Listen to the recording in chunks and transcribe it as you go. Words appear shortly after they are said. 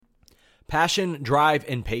Passion, drive,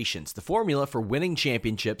 and patience. The formula for winning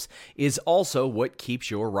championships is also what keeps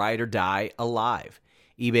your ride or die alive.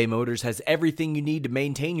 eBay Motors has everything you need to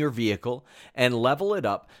maintain your vehicle and level it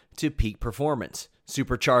up to peak performance.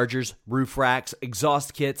 Superchargers, roof racks,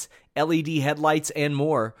 exhaust kits, LED headlights, and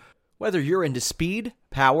more. Whether you're into speed,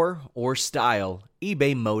 power, or style,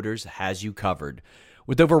 eBay Motors has you covered.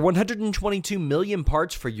 With over 122 million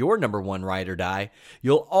parts for your number one ride or die,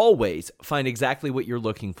 you'll always find exactly what you're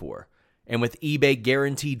looking for. And with eBay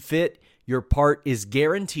Guaranteed Fit, your part is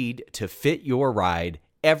guaranteed to fit your ride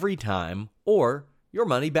every time or your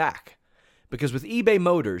money back. Because with eBay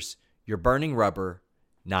Motors, you're burning rubber,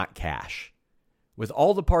 not cash. With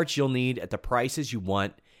all the parts you'll need at the prices you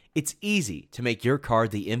want, it's easy to make your car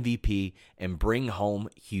the MVP and bring home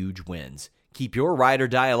huge wins. Keep your ride or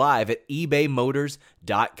die alive at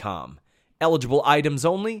ebaymotors.com. Eligible items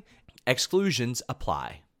only. Exclusions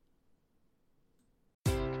apply.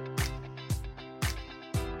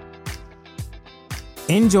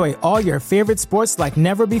 Enjoy all your favorite sports like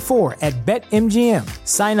never before at BetMGM.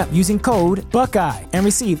 Sign up using code Buckeye and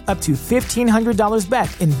receive up to $1,500 back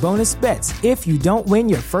in bonus bets if you don't win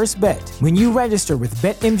your first bet. When you register with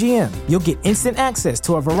BetMGM, you'll get instant access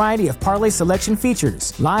to a variety of parlay selection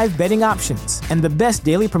features, live betting options, and the best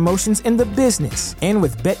daily promotions in the business. And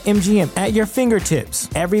with BetMGM at your fingertips,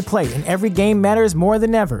 every play and every game matters more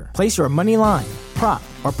than ever. Place your money line, prop,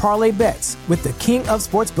 or parlay bets with the king of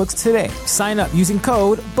sportsbooks today. Sign up using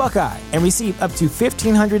code Buckeye and receive up to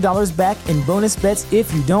 $1,500 back in bonus bets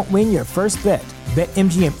if you don't win your first bet.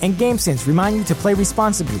 BetMGM and GameSense remind you to play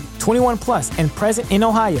responsibly. 21 plus and present in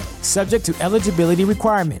Ohio, subject to eligibility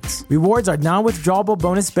requirements. Rewards are non-withdrawable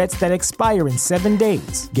bonus bets that expire in 7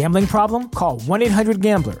 days. Gambling problem? Call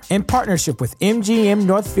 1-800-GAMBLER. In partnership with MGM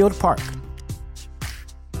Northfield Park.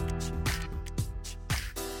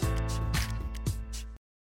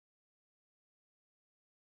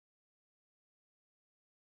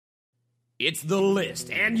 It's The List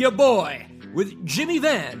and your boy with Jimmy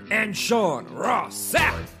Van and Sean Ross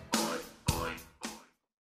Sapp.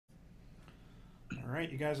 All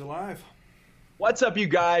right, you guys are live. What's up, you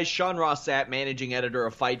guys? Sean Ross Sapp, managing editor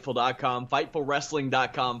of Fightful.com,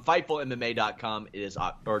 FightfulWrestling.com, FightfulMMA.com. It is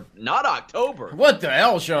not October. What the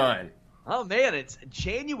hell, Sean? Oh, man, it's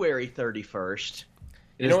January 31st.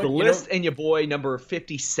 It is The List and your boy number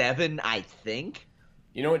 57, I think.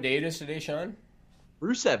 You know what day it is today, Sean?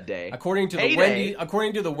 Rusev Day. According to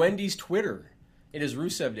the Wendy's Twitter, it is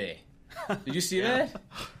Rusev Day. Did you see that?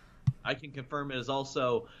 I can confirm it is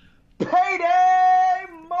also payday,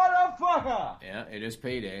 motherfucker. Yeah, it is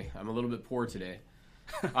payday. I'm a little bit poor today.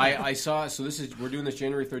 I saw. So we're doing this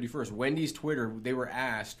January 31st. Wendy's Twitter. They were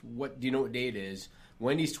asked, "What do you know what day it is?"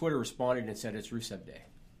 Wendy's Twitter responded and said it's Rusev Day.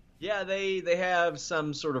 Yeah, they have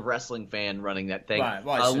some sort of wrestling fan running that thing. Right,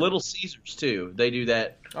 well, Little Caesars too. They do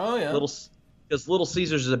that. Oh yeah. Because Little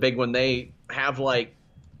Caesars is a big one. They have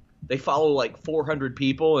they follow 400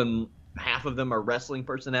 people, and half of them are wrestling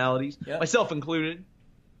personalities, myself included.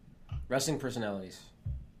 Wrestling personalities,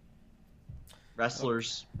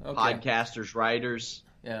 wrestlers, podcasters, writers.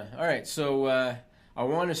 Yeah. All right. So I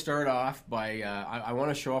want to start off by I want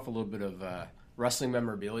to show off a little bit of wrestling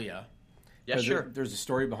memorabilia. Yeah, sure. There's a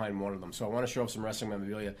story behind one of them, so I want to show off some wrestling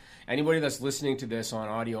memorabilia. Anybody that's listening to this on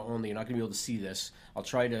audio only, you're not going to be able to see this. I'll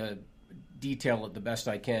try to detail it the best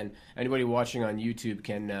I can. Anybody watching on YouTube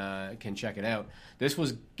can check it out. This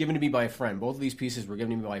was given to me by a friend. Both of these pieces were given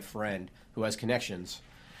to me by a friend who has connections.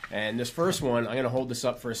 And this first one, I'm going to hold this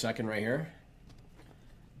up for a second right here.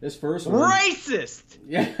 This first one. Racist!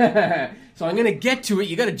 Yeah. So I'm going to get to it.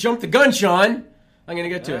 You got to jump the gun, Sean. I'm going to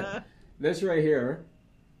get to it. This right here.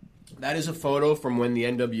 That is a photo from when the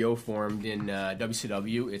NWO formed in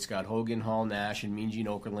WCW. It's got Hogan, Hall, Nash, and Mean Gene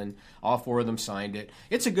Okerlund. All four of them signed it.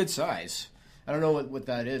 It's a good size. I don't know what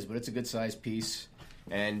that is, but it's a good size piece,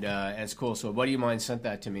 and it's cool. So a buddy of mine sent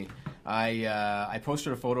that to me. I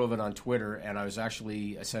posted a photo of it on Twitter, and I was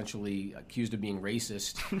actually essentially accused of being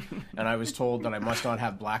racist, and I was told that I must not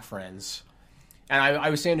have black friends. And I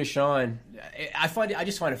was saying to Sean, I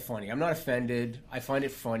just find it funny. I'm not offended. I find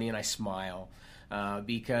it funny, and I smile.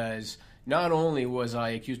 Because not only was I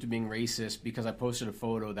accused of being racist because I posted a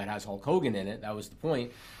photo that has Hulk Hogan in it, that was the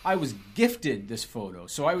point, I was gifted this photo.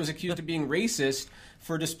 So I was accused of being racist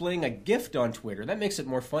for displaying a gift on Twitter. That makes it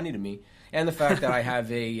more funny to me. And the fact that I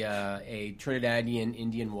have a Trinidadian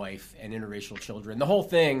Indian wife and interracial children. The whole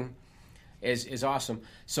thing is awesome.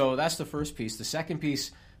 So that's the first piece. The second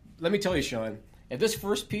piece, let me tell you, Sean, if this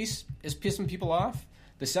first piece is pissing people off,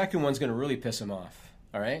 the second one's going to really piss them off.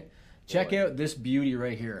 All right? Check out this beauty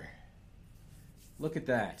right here. Look at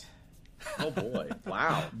that. Oh, boy.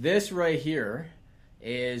 Wow. This right here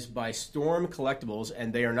is by Storm Collectibles,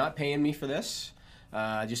 and they are not paying me for this.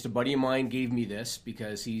 Just a buddy of mine gave me this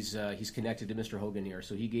because he's connected to Mr. Hogan here,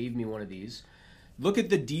 so he gave me one of these. Look at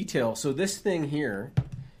the detail. So this thing here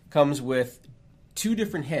comes with 2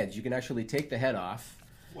 different heads. You can actually take the head off.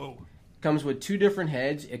 Whoa. Comes with 2 different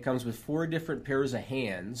heads. It comes with 4 different pairs of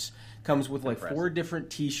hands. Comes with like 4 different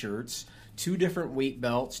T-shirts, 2 different weight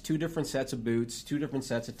belts, 2 different sets of boots, 2 different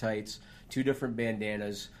sets of tights, 2 different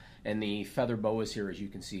bandanas, and the feather boas here, as you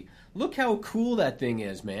can see. Look how cool that thing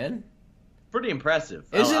is, man. Pretty impressive.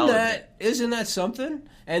 Isn't that something?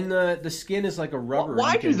 And the skin is like a rubber.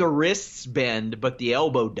 Why do the wrists bend but the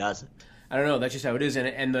elbow doesn't? I don't know. That's just how it is.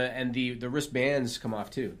 And the wristbands come off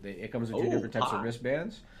too. It comes with 2 different types of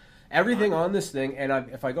wristbands. Everything on this thing, and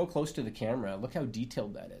if I go close to the camera, look how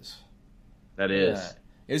detailed that is. That is.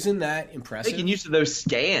 Isn't that impressive? Making use of those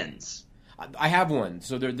scans. I have one.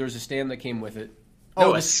 So there's a stand that came with it.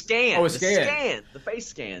 Oh, a scan. Oh, a scan. The face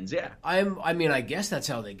scans, yeah. I guess that's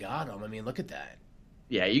how they got them. I mean, look at that.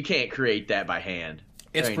 Yeah, you can't create that by hand.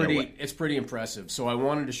 It's pretty impressive. So I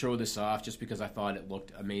wanted to show this off just because I thought it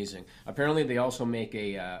looked amazing. Apparently, they also make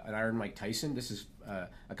an Iron Mike Tyson. This is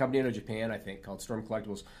a company out of Japan, I think, called Storm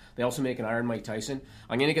Collectibles. They also make an Iron Mike Tyson.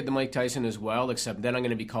 I'm going to get the Mike Tyson as well, except then I'm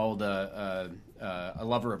going to be called a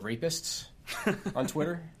lover of rapists on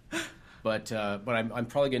Twitter. But I'm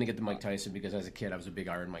probably going to get the Mike Tyson because as a kid I was a big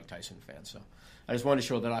Iron Mike Tyson fan. So I just wanted to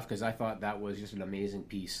show that off because I thought that was just an amazing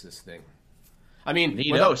piece, this thing. I mean,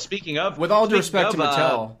 speaking of due respect to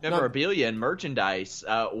Mattel, memorabilia and merchandise,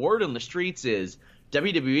 word on the streets is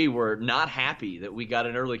WWE were not happy that we got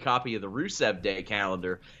an early copy of the Rusev Day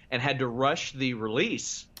calendar and had to rush the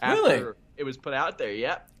release after it was put out there.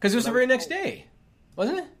 Yep, because it was the very next day,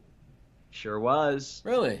 wasn't it? Sure was.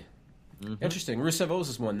 Really? Mm-hmm. Interesting. Rusev owes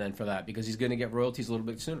us one then for that because he's going to get royalties a little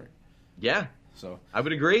bit sooner. Yeah. So I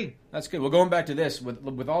would agree. That's good. Well, going back to this,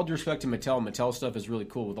 with all due respect to Mattel stuff is really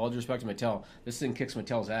cool. With all due respect to Mattel, this thing kicks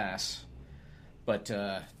Mattel's ass. But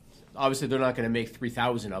obviously, they're not going to make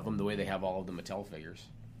 3,000 of them the way they have all of the Mattel figures.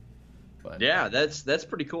 But yeah, that's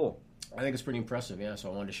pretty cool. I think it's pretty impressive. Yeah,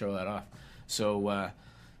 so I wanted to show that off. So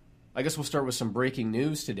I guess we'll start with some breaking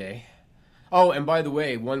news today. Oh, and by the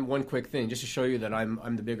way, one quick thing, just to show you that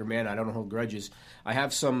I'm the bigger man. I don't hold grudges. I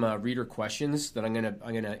have some reader questions that I'm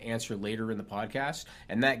gonna answer later in the podcast.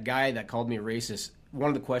 And that guy that called me a racist, one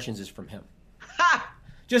of the questions is from him. Ha!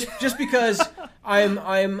 Just because I'm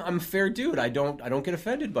a fair dude. I don't get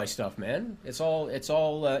offended by stuff, man. It's all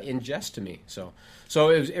in jest to me. So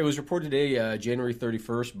it was reported today, January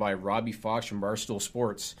 31st, by Robbie Fox from Barstool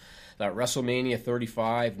Sports, that WrestleMania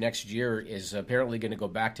 35 next year is apparently going to go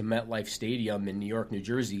back to MetLife Stadium in New York, New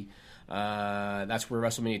Jersey. That's where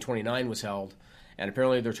WrestleMania 29 was held. And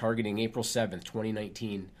apparently they're targeting April 7th,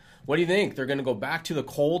 2019. What do you think? They're going to go back to the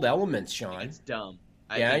cold elements, Sean. It's dumb.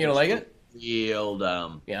 Yeah, you don't like it? Real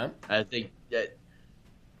dumb. Yeah? I think that...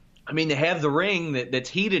 I mean, they have the ring that's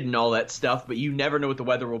heated and all that stuff, but you never know what the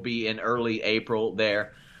weather will be in early April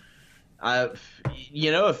there. If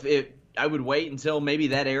I would wait until maybe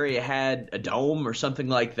that area had a dome or something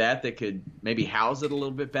like that could maybe house it a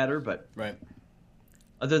little bit better. But right.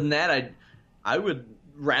 Other than that, I would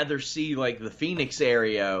rather see like the Phoenix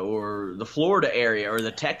area or the Florida area or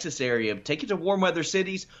the Texas area. Take it to warm weather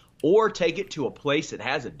cities or take it to a place that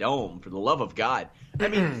has a dome, for the love of God. I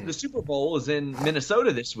mean, the Super Bowl is in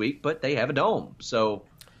Minnesota this week, but they have a dome. So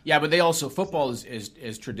yeah, but they also, football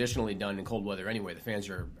is traditionally done in cold weather anyway. The fans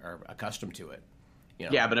are accustomed to it. You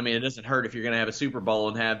know? Yeah, but I mean, it doesn't hurt if you're going to have a Super Bowl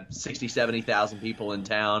and have 60,000, 70,000 people in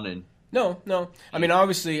town. And No. I mean,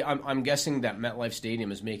 obviously, I'm guessing that MetLife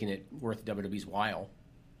Stadium is making it worth WWE's while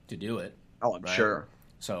to do it. Oh, I'm sure.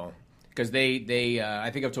 So, because they I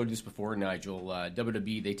think I've told you this before, Nigel,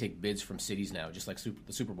 WWE, they take bids from cities now, just like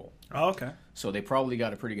the Super Bowl. Oh, okay. So they probably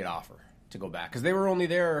got a pretty good offer to go back. Because they were only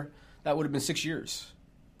there, that would have been 6 years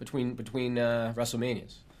between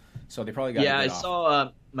WrestleManias. So they probably got a good offer. Saw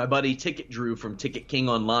my buddy Ticket Drew from Ticket King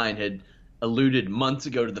Online had alluded months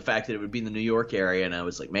ago to the fact that it would be in the New York area, and I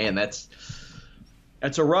was like, man, that's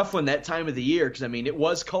a rough one that time of the year, because I mean, it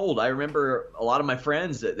was cold. I remember a lot of my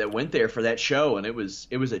friends that went there for that show, and it was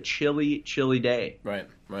a chilly day. Right.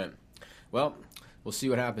 Well, we'll see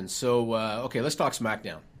what happens. So okay, let's talk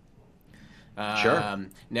SmackDown. Sure.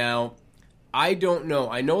 Now, I don't know.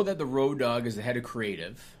 I know that the Road Dogg is the head of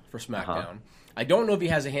creative for SmackDown. Uh-huh. I don't know if he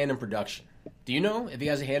has a hand in production. Do you know if he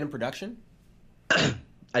has a hand in production?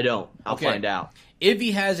 I don't. I'll find out. If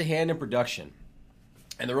he has a hand in production,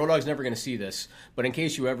 and the Road Dogg's never going to see this, but in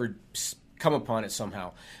case you ever come upon it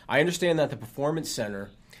somehow, I understand that the Performance Center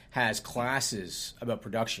has classes about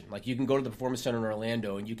production. Like, you can go to the Performance Center in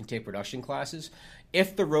Orlando and you can take production classes.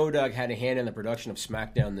 if the Road Dogg had a hand in the production of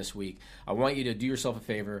SmackDown this week, I want you to do yourself a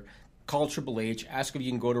favor. Call Triple H, ask if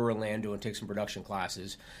you can go to Orlando and take some production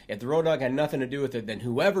classes. If the Road Dogg had nothing to do with it, then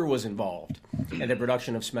whoever was involved in the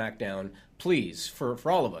production of SmackDown, please, for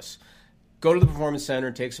all of us, go to the Performance Center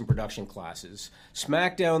and take some production classes.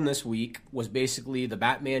 SmackDown this week was basically the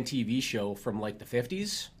Batman TV show from like the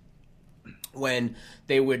 50s, when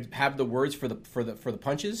they would have the words for the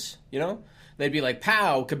punches. You know, they'd be like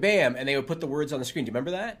pow, kabam, and they would put the words on the screen. Do you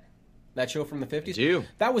remember that show from the 50s? I do.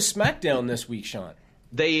 That was SmackDown this week, Sean.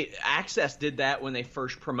 Access did that when they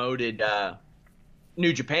first promoted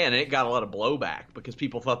New Japan, and it got a lot of blowback because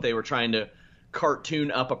people thought they were trying to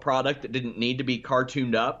cartoon up a product that didn't need to be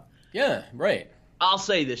cartooned up. Yeah, right. I'll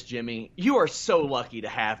say this, Jimmy. You are so lucky to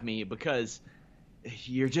have me because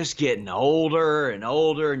you're just getting older and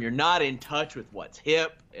older, and you're not in touch with what's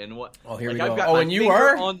hip and what. Oh, here like, we go. I've got Oh, my and you finger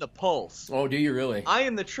are on the pulse. Oh, do you really? I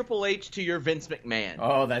am the Triple H to your Vince McMahon.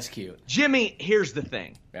 Oh, that's cute. Jimmy, here's the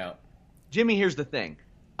thing. Yeah. Jimmy, here's the thing.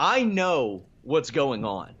 I know what's going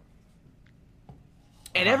on.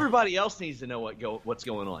 And everybody else needs to know what's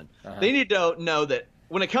going on. They need to know that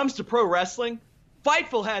when it comes to pro wrestling,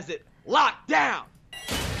 Fightful has it locked down.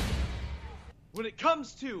 When it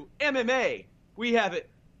comes to MMA, we have it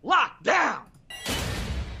locked down.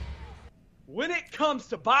 When it comes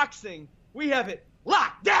to boxing, we have it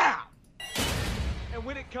locked down. And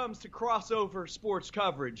when it comes to crossover sports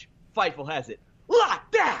coverage, Fightful has it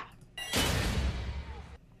locked down.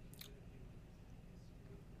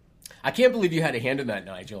 I can't believe you had a hand in that,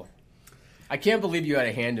 Nigel. I can't believe you had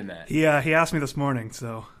a hand in that. Yeah, he asked me this morning,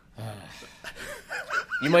 so.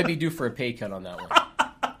 You might be due for a pay cut on that one.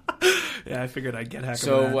 Yeah, I figured I'd get heck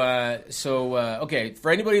So, of that. Okay, for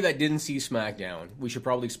anybody that didn't see SmackDown, we should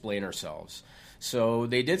probably explain ourselves. So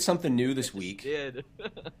they did something new this week. Did.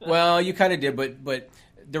 Well, you kind of did, but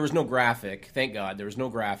there was no graphic. Thank God there was no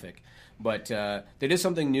graphic. But they did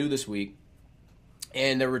something new this week.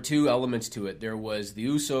 And there were two elements to it. There was the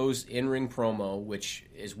Usos in-ring promo, which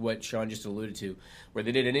is what Sean just alluded to, where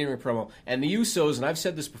they did an in-ring promo. And the Usos, and I've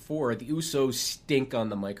said this before, the Usos stink on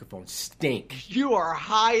the microphone. Stink. You are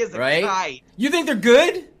high as a Right? kite. You think they're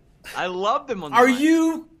good? I love them on the Are mic.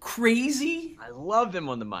 you crazy? I love them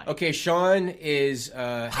on the mic. Okay, Sean is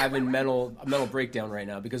having a mental breakdown right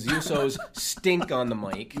now because the Usos stink on the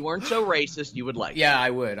mic. If you weren't so racist, you would like Yeah,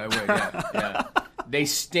 I would. Yeah. They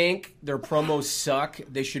stink. Their promos suck.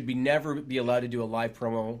 They should never be allowed to do a live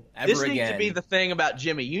promo ever This again. needs to be the thing about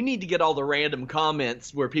Jimmy. You need to get all the random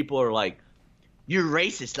comments where people are like, "You're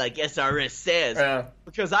racist," like SRS says.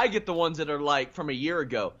 Because I get the ones that are like from a year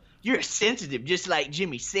ago. You're sensitive, just like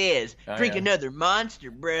Jimmy says. Drink another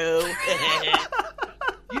Monster, bro.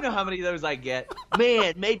 You know how many of those I get?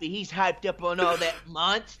 Man, maybe he's hyped up on all that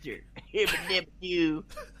Monster.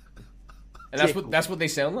 And that's what they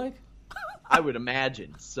sound like? I would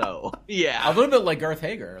imagine so. Yeah. A little bit like Garth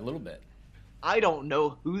Hager, a little bit. I don't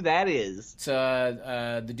know who that is. It's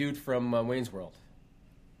the dude from Wayne's World.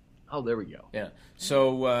 Oh, there we go. Yeah.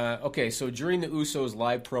 So, so during the Usos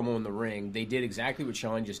live promo in the ring, they did exactly what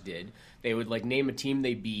Sean just did. They would, like, name a team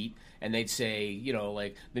they beat, and they'd say, you know,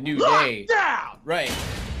 like, the New Day. Down! Right.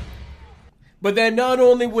 But then not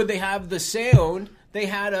only would they have the sound, they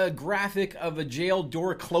had a graphic of a jail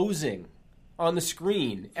door closing on the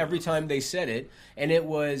screen every time they said it. And it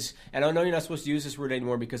was, and I know you're not supposed to use this word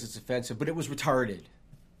anymore because it's offensive, but it was retarded.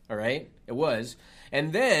 All right? It was.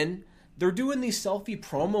 And then they're doing these selfie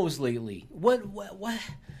promos lately.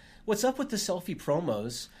 What's up with the selfie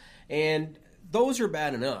promos? And those are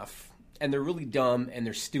bad enough. And they're really dumb and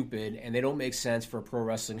they're stupid and they don't make sense for a pro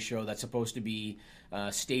wrestling show that's supposed to be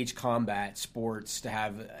stage combat sports to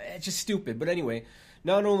have. It's just stupid. But anyway,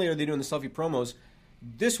 not only are they doing the selfie promos,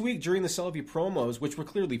 this week during the selfie promos, which were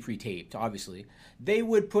clearly pre-taped, obviously, they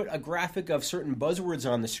would put a graphic of certain buzzwords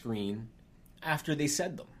on the screen after they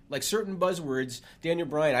said them. Like certain buzzwords, Daniel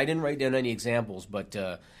Bryan, I didn't write down any examples, but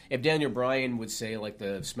if Daniel Bryan would say, like,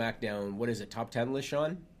 the SmackDown, what is it, top 10 list,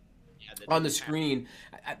 Sean? Yeah, on the screen,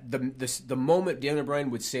 the moment Daniel Bryan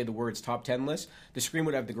would say the words top 10 list, the screen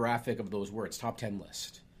would have the graphic of those words, top 10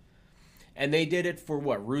 list. And they did it for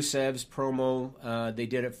what? Rusev's promo. They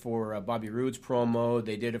did it for Bobby Roode's promo.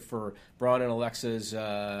 They did it for Braun and Alexa's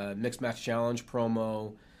Mixed Match Challenge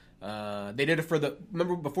promo. They did it for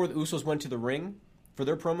remember before the Usos went to the ring for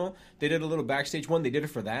their promo? They did a little backstage one. They did it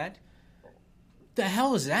for that. The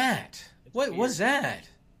hell is that? What was that?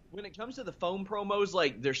 When it comes to the phone promos,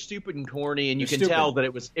 like, they're stupid and corny, and you can tell that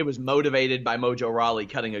it was motivated by Mojo Rawley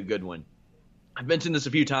cutting a good one. I've mentioned this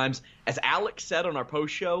a few times. As Alex said on our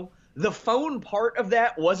post show, the phone part of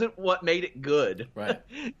that wasn't what made it good. Right.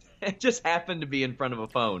 It just happened to be in front of a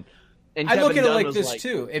phone. And I Kevin look at it Dunn like was this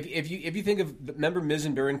too. If you think of, remember Miz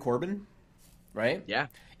and Baron Corbin, right? Yeah.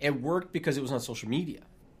 It worked because it was on social media.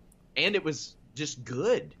 And it was just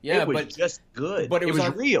good. Yeah, it was but just good. But it was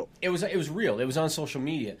on, real. It was real. It was on social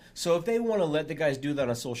media. So if they want to let the guys do that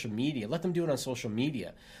on social media, let them do it on social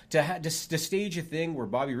media. To stage a thing where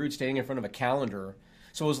Bobby Roode's standing in front of a calendar,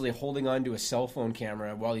 supposedly holding on to a cell phone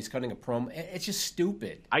camera while he's cutting a promo, it's just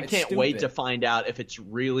stupid. I can't wait to find out if it's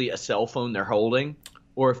really a cell phone they're holding,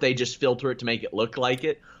 or if they just filter it to make it look like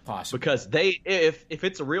it. Possibly. Because if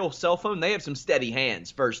it's a real cell phone, they have some steady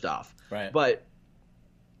hands, first off. Right. But,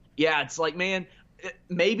 yeah, it's like, man,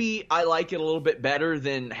 maybe I like it a little bit better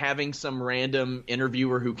than having some random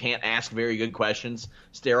interviewer who can't ask very good questions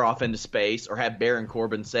stare off into space, or have Baron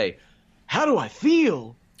Corbin say, "How do I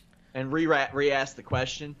feel?" and re-ask the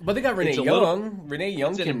question. But they got Renee Young. Renee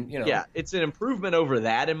Young can, Yeah, it's an improvement over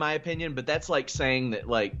that, in my opinion, but that's like saying that,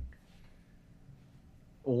 like,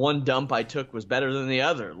 one dump I took was better than the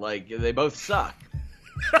other. Like, they both suck.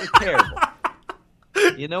 They're terrible.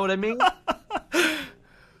 You know what I mean?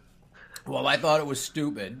 Well, I thought it was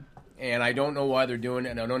stupid, and I don't know why they're doing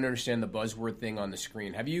it, and I don't understand the buzzword thing on the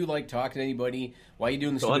screen. Have you, like, talked to anybody? Why are you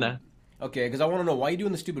doing the stupid... Okay, because I want to know why are you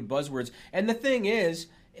doing the stupid buzzwords. And the thing is,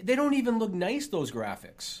 they don't even look nice, those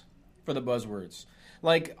graphics, for the buzzwords.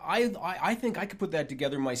 Like, I think I could put that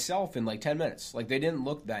together myself in, like, 10 minutes. Like, they didn't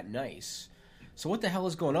look that nice. So what the hell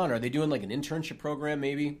is going on? Are they doing, like, an internship program,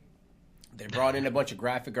 maybe? They brought in a bunch of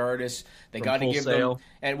graphic artists. They got to give them...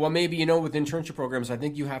 And, well, maybe, with internship programs, I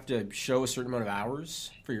think you have to show a certain amount of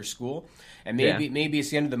hours for your school. And maybe it's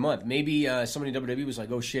the end of the month. Maybe somebody in WWE was like,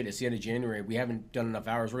 oh, shit, it's the end of January. We haven't done enough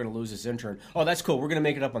hours. We're going to lose this intern. Oh, that's cool. We're going to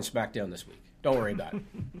make it up on SmackDown this week. Don't worry about it.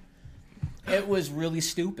 It was really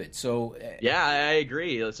stupid. So yeah, I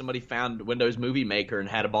agree. Somebody found Windows Movie Maker and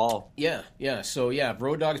had a ball. Yeah. So, if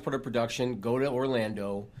Road Dogg's part of production, go to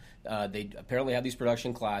Orlando. They apparently have these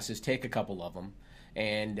production classes. Take a couple of them.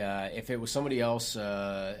 And if it was somebody else,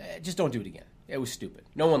 just don't do it again. It was stupid.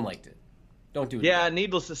 No one liked it. Don't do it again. Yeah,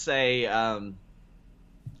 needless to say,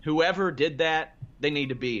 whoever did that, they need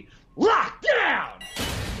to be locked down!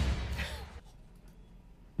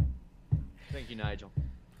 Thank you, Nigel.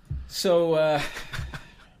 So,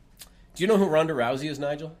 do you know who Ronda Rousey is,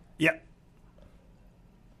 Nigel? Yeah.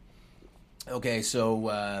 Okay, so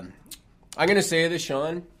I'm going to say this,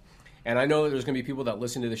 Sean, and I know there's going to be people that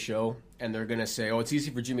listen to the show, and they're going to say, oh, it's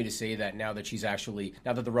easy for Jimmy to say that now that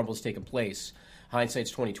the Rumble's taken place.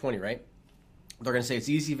 Hindsight's 20/20, right? They're going to say it's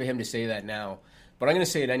easy for him to say that now, but I'm going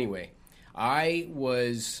to say it anyway. I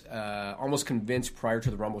was almost convinced prior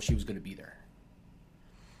to the Rumble she was going to be there.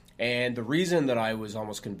 And the reason that I was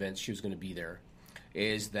almost convinced she was going to be there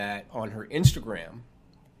is that on her Instagram,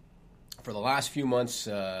 for the last few months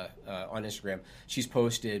on Instagram, she's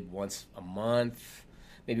posted once a month,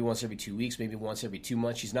 maybe once every 2 weeks, maybe once every 2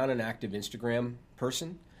 months. She's not an active Instagram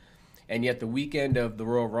person. And yet the weekend of the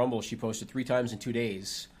Royal Rumble, she posted 3 times in 2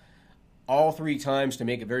 days. All 3 times, to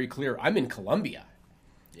make it very clear, I'm in Colombia.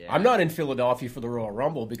 Yeah. I'm not in Philadelphia for the Royal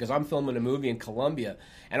Rumble because I'm filming a movie in Colombia.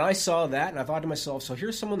 And I saw that and I thought to myself, so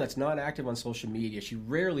here's someone that's not active on social media. She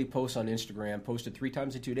rarely posts on Instagram, posted 3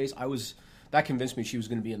 times in 2 days. That convinced me she was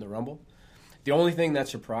going to be in the Rumble. The only thing that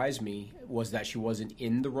surprised me was that she wasn't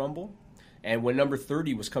in the Rumble. And when number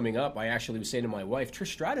 30 was coming up, I actually was saying to my wife,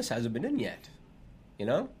 Trish Stratus hasn't been in yet. You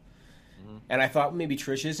know? Mm-hmm. And I thought maybe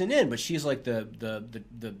Trish isn't in, but she's like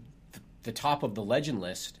the top of the legend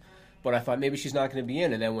list. But I thought maybe she's not going to be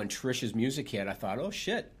in. And then when Trish's music hit, I thought, oh,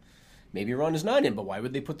 shit, maybe Ronda's not in. But why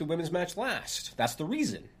would they put the women's match last? That's the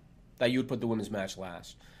reason that you would put the women's match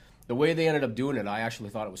last. The way they ended up doing it, I actually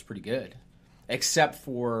thought it was pretty good. Except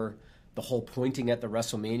for the whole pointing at the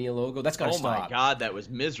WrestleMania logo. That's got to stop. Oh, my God, that was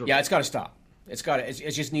miserable. Yeah, it's got to stop.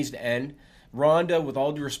 It just needs to end. Ronda, with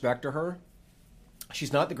all due respect to her,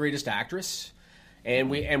 she's not the greatest actress.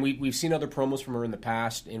 And we've seen other promos from her in the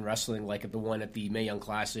past in wrestling, like the one at the Mae Young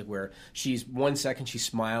Classic, where she's 1 second she's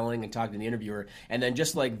smiling and talking to the interviewer, and then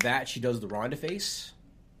just like that she does the Ronda face,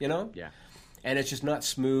 you know? Yeah. And it's just not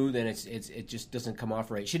smooth, and it just doesn't come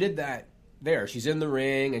off right. She did that there. She's in the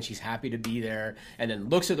ring and she's happy to be there, and then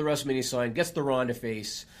looks at the WrestleMania sign, gets the Ronda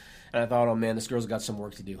face, and I thought, oh man, this girl's got some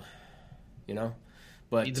work to do, you know?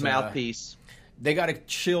 But needs a mouthpiece. They got to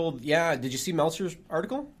chill. Yeah. Did you see Meltzer's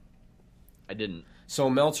article? I didn't. So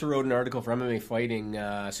Meltzer wrote an article for MMA Fighting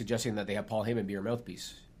suggesting that they have Paul Heyman be her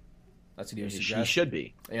mouthpiece. That's what he was suggesting. She should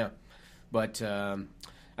be. Yeah. But I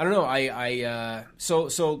don't know.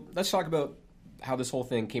 So let's talk about how this whole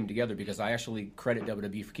thing came together, because I actually credit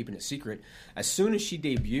WWE for keeping it secret. As soon as she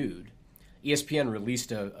debuted, ESPN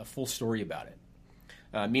released a full story about it.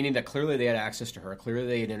 meaning that clearly they had access to her, clearly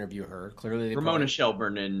they had interviewed her, clearly they Ramona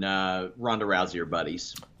Shelburne and Ronda Rousey are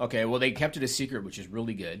buddies. Okay, well, they kept it a secret, which is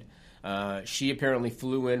really good. She apparently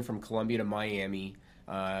flew in from Colombia to Miami,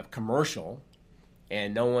 commercial,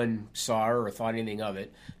 and no one saw her or thought anything of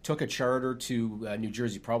it. Took a charter to New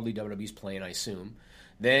Jersey, probably WWE's plane, I assume.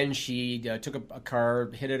 Then she took a car,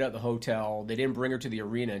 hit it at the hotel. They didn't bring her to the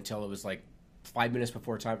arena until it was like 5 minutes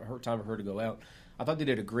before time for her to go out. I thought they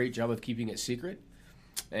did a great job of keeping it secret.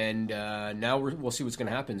 And now we'll see what's going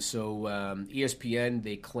to happen. So ESPN,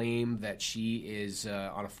 they claim that she is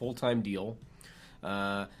on a full-time deal.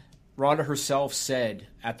 Ronda herself said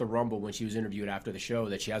at the Rumble when she was interviewed after the show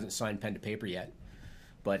that she hasn't signed pen to paper yet.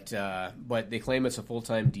 But they claim it's a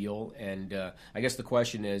full-time deal, and I guess the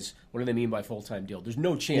question is, what do they mean by full-time deal? There's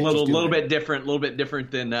no chance. A little bit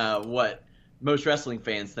different than what most wrestling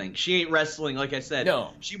fans think. She ain't wrestling, like I said.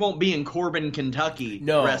 No. She won't be in Corbin, Kentucky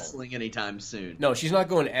wrestling anytime soon. No, she's not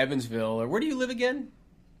going to Evansville. Or where do you live again?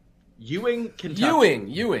 Ewing, Kentucky.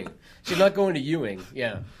 Ewing. She's not going to Ewing,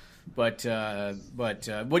 yeah. But what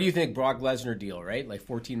do you think, Brock Lesnar deal, right? Like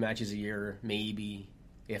 14 matches a year, maybe,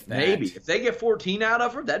 if that. Maybe. If they get 14 out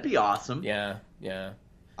of her, that'd be awesome. Yeah.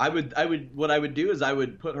 What I would do is I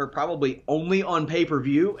would put her probably only on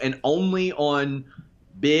pay-per-view and only on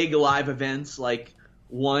big live events, like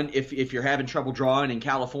one if you're having trouble drawing in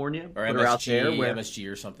California, or put MSG, her out there,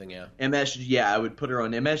 MSG or something, yeah. MSG, yeah, I would put her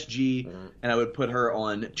on MSG, and I would put her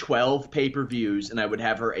on 12 pay-per-views, and I would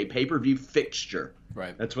have her a pay-per-view fixture.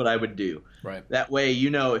 Right. That's what I would do. Right. That way,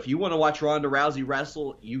 if you want to watch Ronda Rousey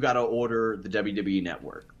wrestle, you got to order the WWE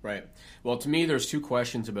Network. Right. Well, to me, there's two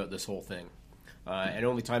questions about this whole thing, and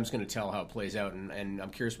only time's going to tell how it plays out. And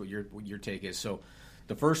I'm curious what your take is. So,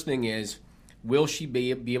 the first thing is, will she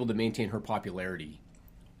be able to maintain her popularity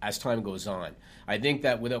as time goes on? I think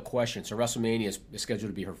that without question. So WrestleMania is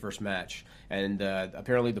scheduled to be her first match, and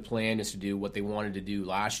apparently the plan is to do what they wanted to do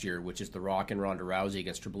last year, which is The Rock and Ronda Rousey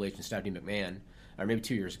against Triple H and Stephanie McMahon, or maybe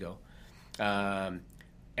 2 years ago. And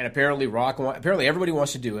apparently everybody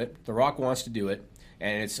wants to do it. The Rock wants to do it,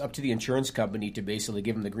 and it's up to the insurance company to basically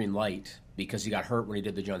give him the green light, because he got hurt when he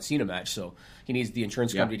did the John Cena match, so he needs the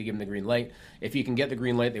insurance company to give him the green light. If he can get the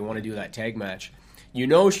green light, they want to do that tag match.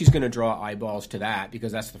 She's going to draw eyeballs to that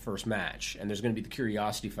because that's the first match, and there's going to be the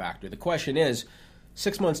curiosity factor. The question is,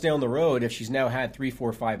 6 months down the road, if she's now had 3,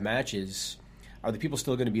 4, 5 matches, are the people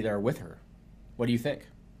still going to be there with her? What do you think?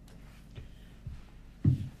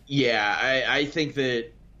 Yeah, I think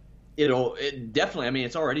that it definitely, I mean,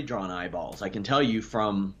 it's already drawn eyeballs. I can tell you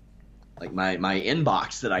from like my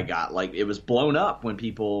inbox that I got, like it was blown up when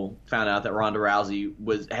people found out that Ronda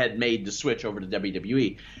Rousey had made the switch over to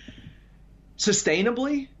WWE.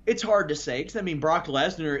 Sustainably, it's hard to say, because I mean Brock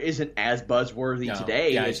Lesnar isn't as buzzworthy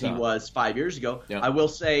today as he was 5 years ago. Yeah. I will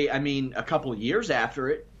say, I mean, a couple of years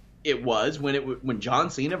after it was when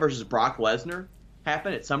John Cena versus Brock Lesnar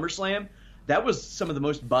happened at SummerSlam. That was some of the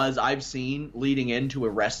most buzz I've seen leading into a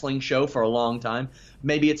wrestling show for a long time.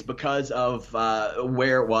 Maybe it's because of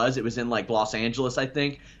where it was. It was in like Los Angeles, I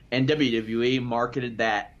think, and WWE marketed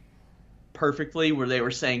that perfectly, where they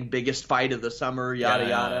were saying biggest fight of the summer, yada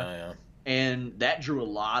yada. Yeah. And that drew a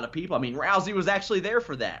lot of people. I mean, Rousey was actually there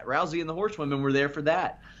for that. Rousey and the Horsewomen were there for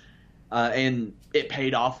that. And it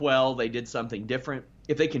paid off well. They did something different.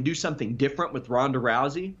 If they can do something different with Ronda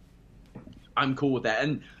Rousey, I'm cool with that.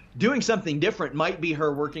 And doing something different might be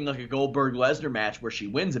her working like a Goldberg-Lesnar match where she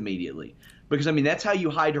wins immediately. Because, I mean, that's how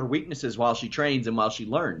you hide her weaknesses while she trains and while she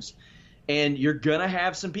learns. And you're going to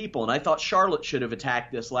have some people. And I thought Charlotte should have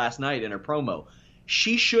attacked this last night in her promo.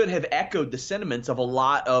 She should have echoed the sentiments of a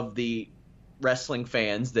lot of the wrestling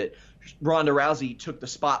fans that Ronda Rousey took the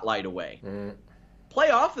spotlight away. Play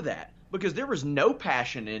off of that, because there was no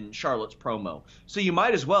passion in Charlotte's promo. So you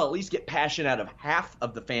might as well at least get passion out of half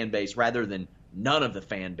of the fan base rather than none of the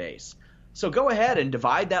fan base. So go ahead and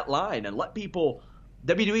divide that line and let people –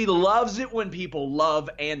 WWE loves it when people love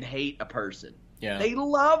and hate a person. Yeah. They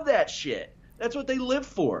love that shit. That's what they live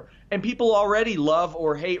for. And people already love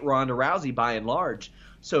or hate Ronda Rousey by and large.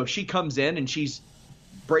 So if she comes in and she's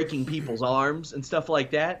breaking people's arms and stuff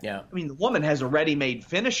like that, yeah. I mean, the woman has a ready-made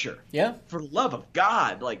finisher. Yeah. For the love of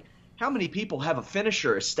God. Like, how many people have a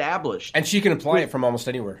finisher established? And she can apply it from almost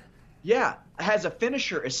anywhere. Yeah. Has a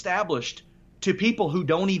finisher established to people who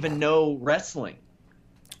don't even know wrestling.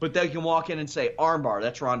 But they can walk in and say, armbar,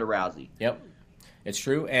 that's Ronda Rousey. Yep. It's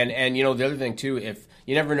true. And you know, the other thing, too, if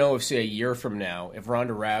you never know if, say, a year from now, if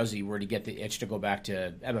Ronda Rousey were to get the itch to go back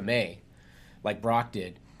to MMA, like Brock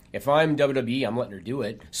did, if I'm WWE, I'm letting her do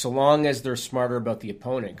it, so long as they're smarter about the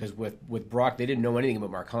opponent. Because with Brock, they didn't know anything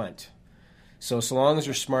about Mark Hunt. So long as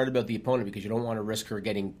they're smart about the opponent, because you don't want to risk her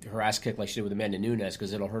getting her ass kicked like she did with Amanda Nunes,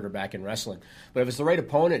 because it'll hurt her back in wrestling. But if it's the right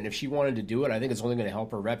opponent, and if she wanted to do it, I think it's only going to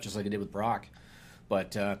help her rep, just like it did with Brock.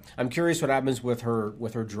 But I'm curious what happens with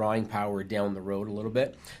her drawing power down the road a little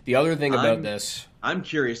bit. The other thing about this, I'm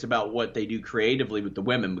curious about what they do creatively with the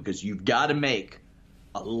women, because you've got to make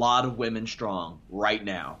a lot of women strong right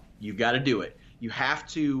now. You've got to do it. You have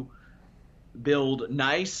to build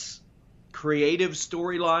nice, creative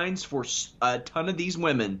storylines for a ton of these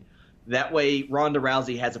women. That way Ronda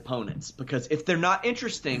Rousey has opponents. Because if they're not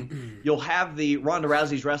interesting, you'll have the Ronda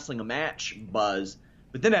Rousey's wrestling a match buzz.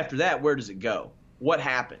 But then after that, where does it go? What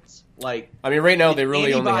happens? Like, I mean, right now they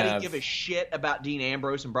really only have... Anybody give a shit about Dean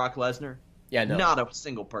Ambrose and Brock Lesnar? Yeah, no. Not a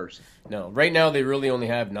single person. No. Right now they really only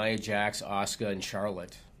have Nia Jax, Asuka, and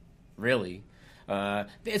Charlotte. Really.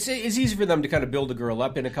 It's easy for them to kind of build a girl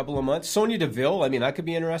up in a couple of months. Sonya Deville, I mean, that could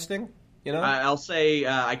be interesting. You know, I'll say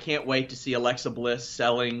I can't wait to see Alexa Bliss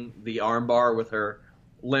selling the armbar with her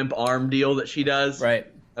limp arm deal that she does. Right.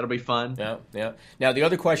 That'll be fun. Yeah. Now, the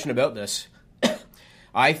other question about this,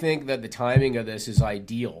 I think that the timing of this is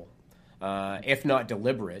ideal, if not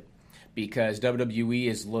deliberate, because WWE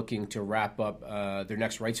is looking to wrap up their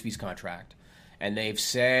next rights fees contract. And they've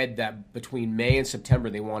said that between May and September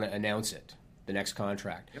they want to announce it, the next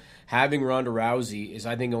contract. Yep. Having Ronda Rousey is,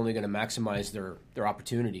 I think, only going to maximize their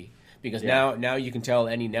opportunity. Because now you can tell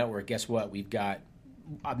any network, guess what? We've got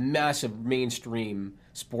a massive mainstream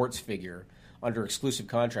sports figure under exclusive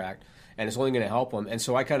contract, and it's only going to help them. And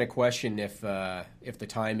so I kind of question if the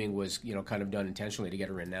timing was, kind of done intentionally to get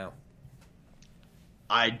her in now.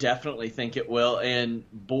 I definitely think it will. And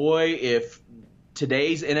boy, if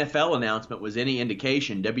today's NFL announcement was any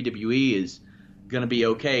indication, WWE is going to be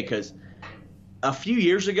okay, because a few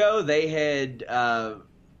years ago they had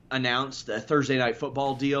announced a Thursday Night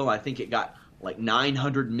Football deal. I think it got like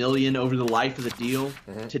 $900 million over the life of the deal.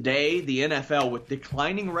 Mm-hmm. Today, the NFL, with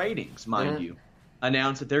declining ratings, mind you,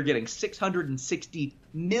 announced that they're getting $660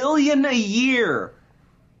 million a year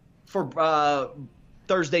for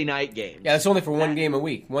Thursday night games. Yeah, that's only for one game a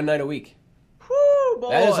week, one night a week. Whew, boy,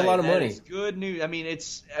 that is a lot of money. That is good news. I mean,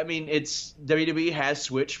 it's WWE has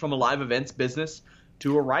switched from a live events business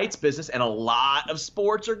to a rights business, and a lot of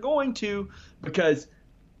sports are going to, because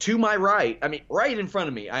to my right, right in front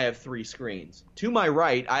of me, I have 3 screens. To my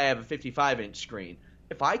right, I have a 55-inch screen.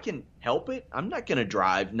 If I can help it, I'm not going to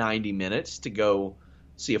drive 90 minutes to go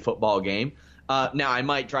see a football game. Now, I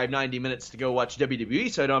might drive 90 minutes to go watch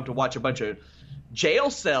WWE, so I don't have to watch a bunch of jail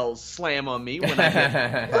cells slam on me when I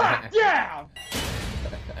get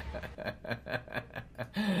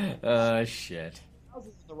yeah. Shit.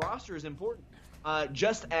 The roster is important.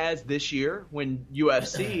 Just as this year, when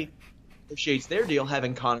UFC negotiates their deal,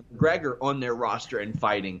 having Conor McGregor on their roster and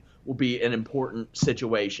fighting will be an important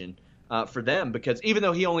situation for them, because even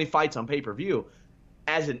though he only fights on pay-per-view,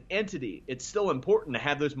 as an entity, it's still important to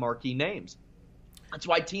have those marquee names. That's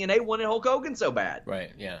why TNA wanted Hulk Hogan so bad.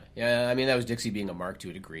 Right, yeah. Yeah, I mean, that was Dixie being a mark to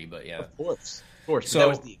a degree, but yeah. Of course. So that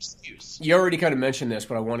was the excuse. You already kind of mentioned this,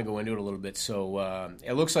 but I want to go into it a little bit. So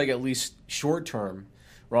it looks like, at least short-term,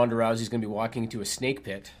 Ronda Rousey's going to be walking into a snake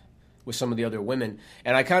pit with some of the other women.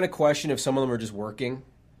 And I kind of question if some of them are just working,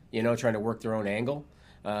 trying to work their own angle.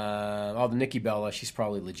 The Nikki Bella, she's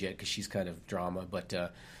probably legit because she's kind of drama. But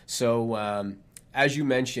as you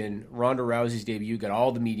mentioned, Ronda Rousey's debut got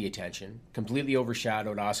all the media attention, completely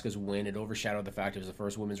overshadowed Asuka's win. It overshadowed the fact it was the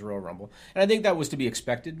first Women's Royal Rumble. And I think that was to be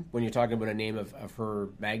expected when you're talking about a name of her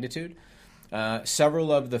magnitude.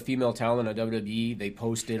 Several of the female talent on WWE, they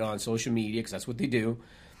posted on social media, because that's what they do.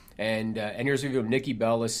 And here's a video of Nikki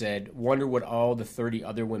Bella said, "Wonder what all the 30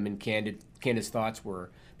 other women candid thoughts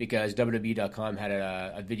were," because WWE.com had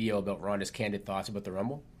a video about Ronda's candid thoughts about the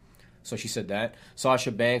Rumble. So she said that.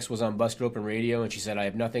 Sasha Banks was on Busted Open Radio, and she said, "I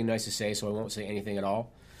have nothing nice to say, so I won't say anything at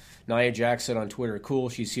all." Nia Jax said on Twitter, "Cool,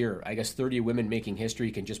 she's here. I guess 30 women making history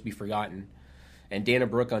can just be forgotten." And Dana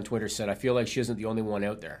Brooke on Twitter said, "I feel like she isn't the only one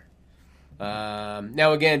out there."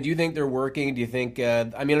 Now, again, do you think they're working? Do you think...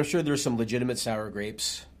 I'm sure there's some legitimate sour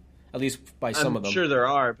grapes, at least by some of them. I'm sure there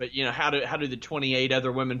are, but how do the 28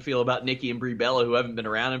 other women feel about Nikki and Brie Bella, who haven't been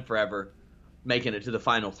around in forever, making it to the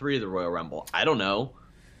final 3 of the Royal Rumble? I don't know.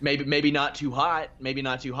 Maybe not too hot. Maybe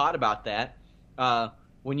not too hot about that.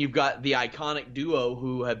 When you've got the iconic duo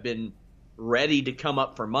who have been ready to come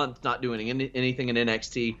up for months, not doing anything in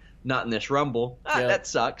NXT, not in this Rumble, that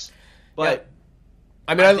sucks. But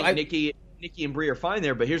I think Nikki and Brie are fine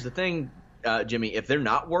there. But here's the thing, Jimmy: if they're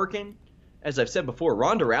not working, as I've said before,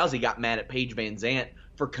 Ronda Rousey got mad at Paige Van Zant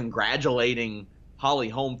for congratulating Holly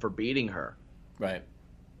Holm for beating her. Right.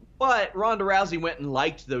 But Ronda Rousey went and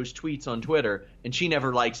liked those tweets on Twitter, and she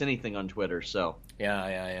never likes anything on Twitter, so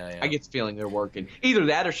Yeah. I get the feeling they're working. Either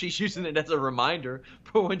that or she's using it as a reminder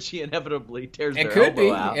for when she inevitably tears their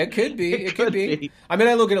elbow out. It could be. It could be. I mean,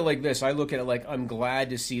 I look at it like this. I look at it like I'm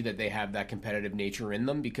glad to see that they have that competitive nature in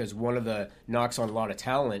them, because one of the knocks on a lot of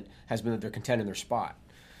talent has been that they're content in their spot.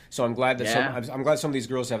 So I'm glad that I'm glad some of these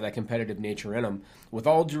girls have that competitive nature in them. With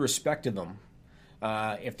all due respect to them,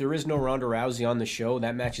 if there is no Ronda Rousey on the show,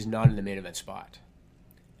 that match is not in the main event spot.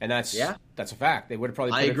 And that's a fact. They would have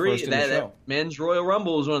probably put it first in the show. That Men's Royal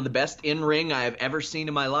Rumble is one of the best in-ring I have ever seen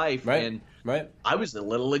in my life. Right. I was a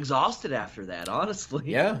little exhausted after that, honestly.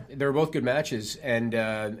 Yeah, they were both good matches. And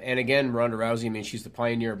again, Ronda Rousey, I mean, she's the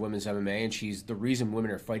pioneer of women's MMA, and she's the reason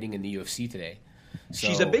women are fighting in the UFC today. So,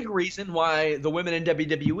 she's a big reason why the women in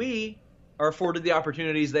WWE are afforded the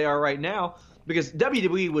opportunities they are right now, because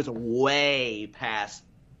WWE was way past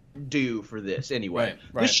due for this anyway.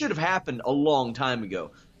 Right. This should have happened a long time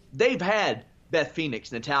ago. They've had Beth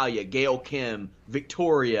Phoenix, Natalya, Gail Kim,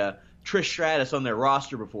 Victoria, Trish Stratus on their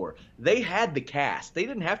roster before. They had the cast. They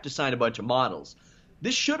didn't have to sign a bunch of models.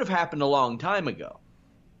 This should have happened a long time ago.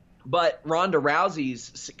 But Ronda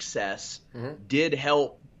Rousey's success did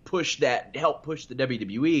help push the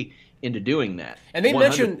WWE into doing that. And they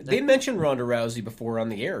mentioned Ronda Rousey before on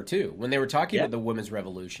the air too, when they were talking about the women's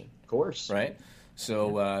revolution. Of course. Right?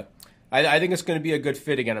 So I think it's going to be a good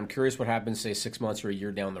fit again. I'm curious what happens, say, 6 months or a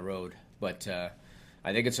year down the road. But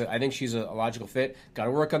I think she's a logical fit. Got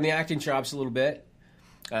to work on the acting chops a little bit.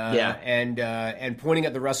 And pointing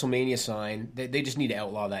at the WrestleMania sign, they just need to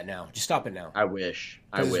outlaw that now. Just stop it now. I wish.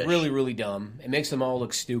 Because it's really, really dumb. It makes them all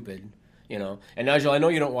look stupid, you know. And Nigel, I know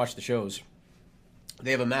you don't watch the shows.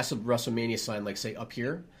 They have a massive WrestleMania sign, like, say, up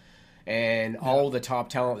here. And all the top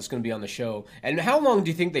talent that's going to be on the show. And how long do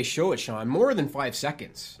you think they show it, Sean? More than 5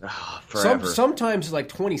 seconds. Forever. Sometimes like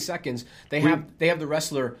 20 seconds. They have the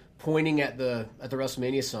wrestler pointing at the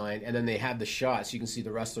WrestleMania sign, and then they have the shot, so you can see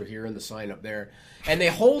the wrestler here and the sign up there. And they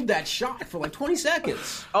hold that shot for like 20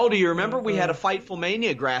 seconds. Oh, do you remember we had a Fightful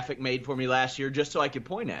Mania graphic made for me last year just so I could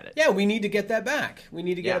point at it? Yeah, we need to get that back. We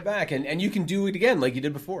need to get it back, and you can do it again like you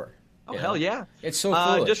did before. Oh, hell yeah. It's so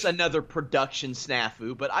foolish. Just another production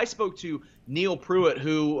snafu. But I spoke to Neil Pruitt,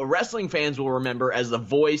 who wrestling fans will remember as the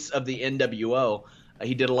voice of the NWO.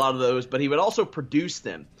 He did a lot of those, but he would also produce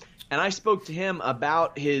them. And I spoke to him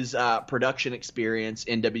about his production experience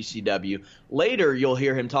in WCW. Later, you'll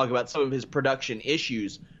hear him talk about some of his production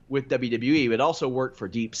issues with WWE. He would also work for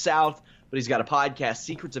Deep South, but he's got a podcast,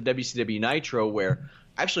 Secrets of WCW Nitro, where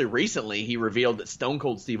actually recently he revealed that Stone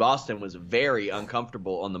Cold Steve Austin was very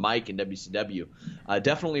uncomfortable on the mic in WCW.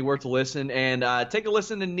 Definitely worth a listen. And take a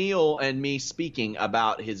listen to Neil and me speaking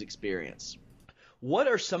about his experience. What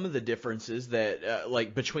are some of the differences that,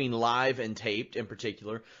 like between live and taped in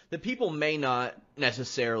particular, that people may not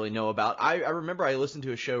necessarily know about? I remember I listened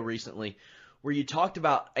to a show recently where you talked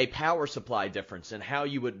about a power supply difference and how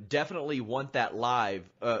you would definitely want that live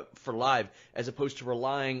for live as opposed to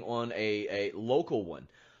relying on a local one.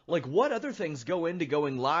 Like, what other things go into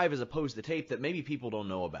going live as opposed to tape that maybe people don't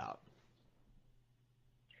know about?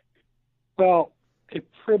 Well, a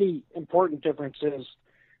pretty important difference is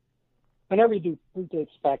whenever you do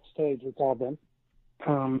pre-tapes backstage, we call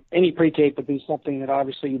them, any pre-tape would be something that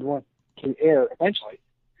obviously you'd want to air eventually,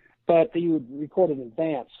 but that you would record in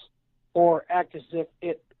advance or act as if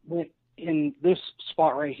it went in this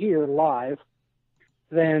spot right here live,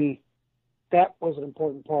 then that was an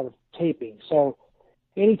important part of taping. So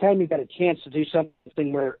anytime you got a chance to do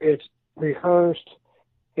something where it's rehearsed,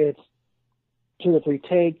 it's 2 or 3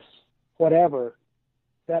 takes, whatever,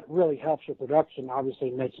 that really helps your production,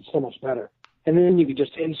 obviously makes it so much better. And then you can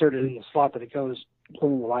just insert it in the slot that it goes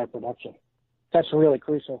during the live production. That's really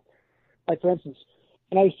crucial. Like, for instance,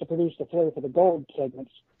 when I used to produce the Flair for the Gold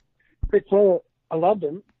segments, Ric Flair, I loved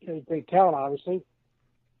him. He was a great talent, obviously.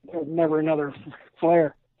 There was never another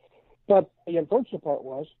Flair. But the unfortunate part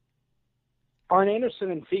was, Arn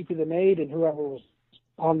Anderson and Fifi the Maid and whoever was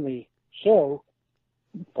on the show,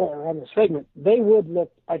 or on the segment, they would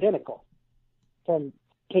look identical from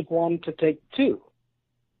take 1 to take 2.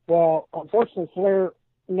 Well, unfortunately, Flair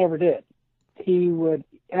never did. He would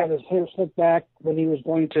have his hair slicked back when he was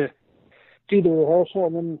going to do the rehearsal,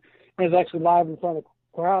 and then when he was actually live in front of the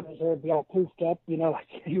crowd, his hair would be all poofed up, like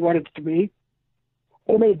he wanted it to be.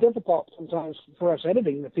 It made it difficult sometimes for us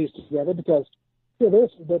editing the piece together because there were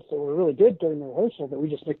some bits that were really good during the rehearsal that we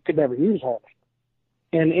just could never use hardly.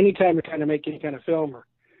 And anytime you kind of make any kind of film or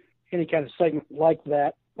any kind of segment like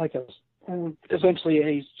that, like essentially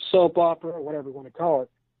a soap opera or whatever you want to call it,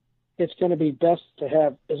 it's going to be best to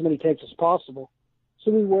have as many takes as possible.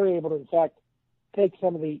 So we were able to, in fact, take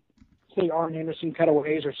some of the say, Arn Anderson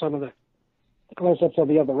cutaways or some of the close-ups of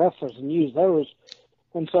the other wrestlers and use those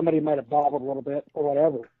when somebody might have bobbled a little bit or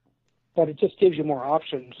whatever. But it just gives you more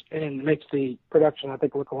options and makes the production, I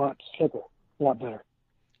think, look a lot slicker, a lot better.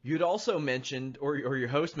 You'd also mentioned, or your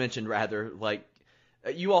host mentioned rather, like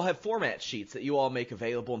you all have format sheets that you all make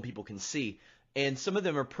available and people can see. And some of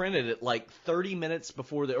them are printed at like 30 minutes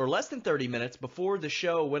before or less than 30 minutes before the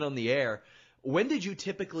show went on the air. When did you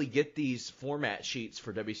typically get these format sheets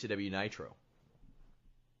for WCW Nitro?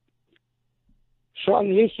 Sean,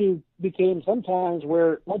 the issue became sometimes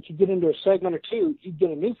where once you get into a segment or two, you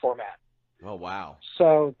get a new format. Oh, wow.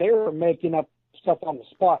 So they were making up stuff on the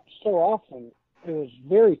spot so often. It was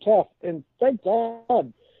very tough. And thank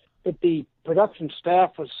God that the production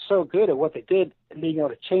staff was so good at what they did and being able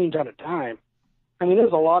to change on a dime. I mean,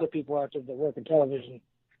 there's a lot of people out there that work in television.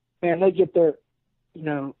 Man, they get their,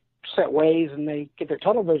 set ways and they get their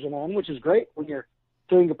tunnel vision on, which is great when you're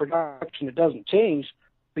doing a production that doesn't change.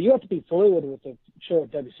 But you have to be fluid with the show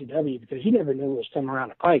at WCW because you never knew what was coming around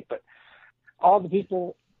the pike. But all the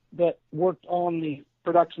people that worked on the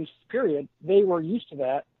productions period, they were used to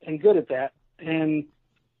that and good at that. And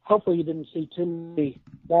hopefully you didn't see too many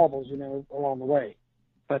wobbles, along the way.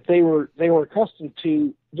 But they were accustomed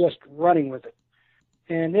to just running with it.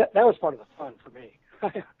 And that was part of the fun for me.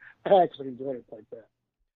 I actually enjoyed it like that.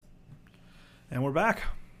 And we're back.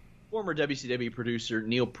 Former WCW producer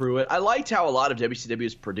Neil Pruitt. I liked how a lot of WCW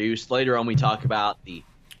is produced. Later on, we talk about the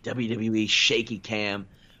WWE shaky cam.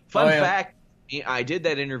 Fun fact, I did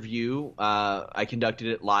that interview. I conducted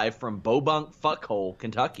it live from Bobunk Fuckhole,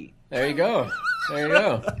 Kentucky. There you go.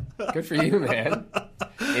 Good for you, man.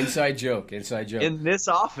 Inside joke. In this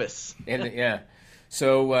office. Yeah.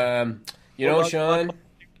 So, Sean,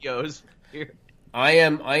 I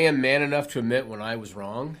am man enough to admit when I was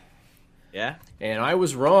wrong. Yeah? And I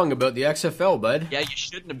was wrong about the XFL, bud. Yeah, you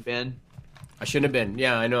shouldn't have been. I shouldn't have been.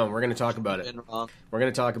 Yeah, I know. We're going to talk about it. We're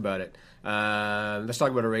going to talk about it. Let's talk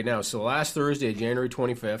about it right now. So last Thursday, January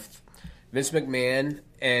 25th, Vince McMahon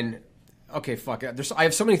and... Okay, fuck. I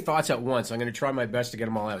have so many thoughts at once. I'm going to try my best to get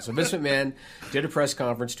them all out. So Vince McMahon did a press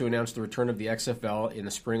conference to announce the return of the XFL in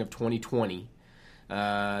the spring of 2020.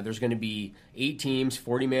 There's going to be 8 teams,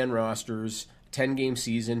 40-man rosters, 10-game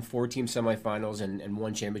season, 4-team semifinals, and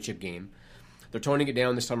 1 championship game. They're toning it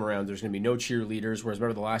down this time around. There's going to be no cheerleaders, whereas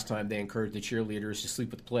remember the last time they encouraged the cheerleaders to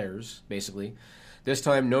sleep with the players, basically. This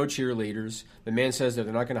time, no cheerleaders. The man says that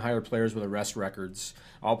they're not going to hire players with arrest records.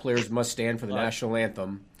 All players must stand for the national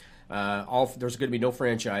anthem. There's going to be no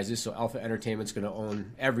franchises, so Alpha Entertainment's going to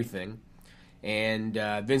own everything. And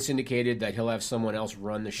Vince indicated that he'll have someone else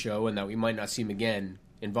run the show and that we might not see him again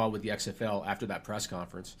involved with the XFL after that press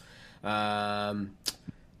conference. No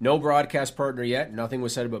broadcast partner yet. Nothing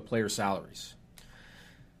was said about player salaries.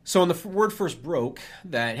 So when the word first broke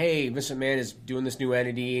that, hey, Vince McMahon is doing this new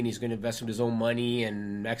entity and he's going to invest with his own money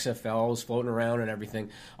and XFL is floating around and everything,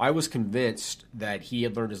 I was convinced that he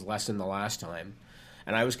had learned his lesson the last time.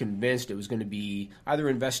 And I was convinced it was going to be either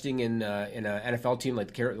investing in an NFL team like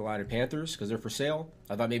the Carolina Panthers because they're for sale.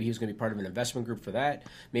 I thought maybe he was going to be part of an investment group for that.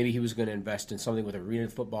 Maybe he was going to invest in something with arena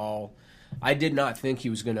football. I did not think he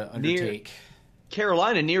was going to undertake...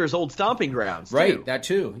 Carolina near his old stomping grounds, too. Right, that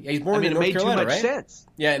too. Yeah, he's born in North Carolina, right? It made too much sense.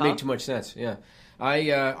 Yeah, it made too much sense, yeah.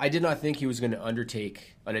 I did not think he was going to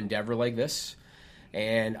undertake an endeavor like this,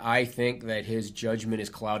 and I think that his judgment is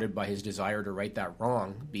clouded by his desire to right that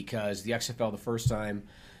wrong because the XFL the first time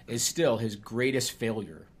is still his greatest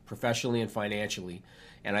failure, professionally and financially,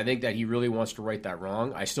 and I think that he really wants to right that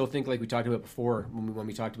wrong. I still think, like we talked about before when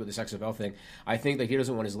we talked about this XFL thing, I think that he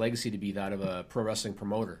doesn't want his legacy to be that of a pro wrestling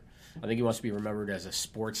promoter. I think he wants to be remembered as a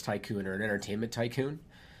sports tycoon or an entertainment tycoon.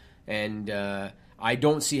 And I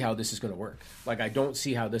don't see how this is going to work. I don't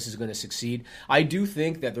see how this is going to succeed. I do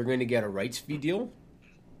think that they're going to get a rights fee deal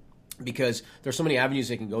because there's so many avenues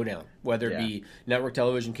they can go down, whether it be network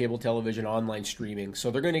television, cable television, online streaming. So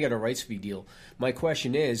they're going to get a rights fee deal. My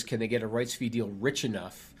question is, can they get a rights fee deal rich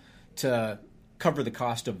enough to cover the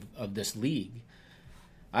cost of this league?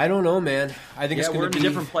 I don't know, man. I think it's going to be... we're in a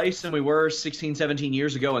different place than we were 16, 17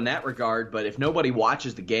 years ago in that regard, but if nobody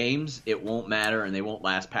watches the games, it won't matter, and they won't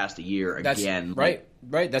last past a year again. Right.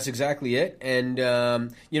 That's exactly it. And,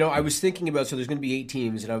 I was thinking about, so there's going to be 8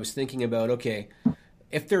 teams, and I was thinking about, okay,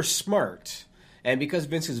 if they're smart, and because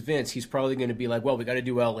Vince is Vince, he's probably going to be like, well, we got to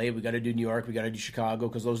do L.A., we got to do New York, we got to do Chicago,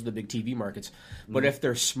 because those are the big TV markets. But if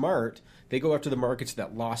they're smart, they go after the markets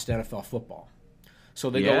that lost NFL football. So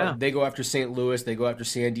they go after St. Louis, they go after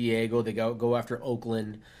San Diego, they go after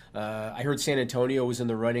Oakland. I heard San Antonio was in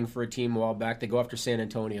the running for a team a while back. They go after San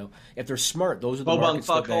Antonio. If they're smart, those are the markets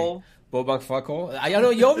that they... Bobunk fuckhole. I know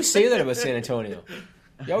you always say that about San Antonio.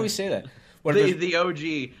 You always say that. What if The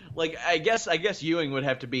OG, like I guess Ewing would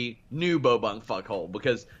have to be new Bobunk fuckhole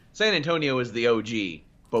because San Antonio is the OG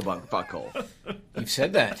Bobunk fuckhole. You've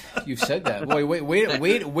said that. Boy,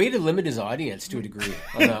 way to limit his audience to a degree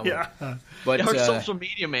on that one. But Our social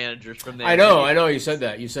media managers from there. I know. You said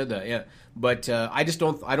that. Yeah. But I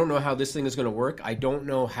don't know how this thing is going to work. I don't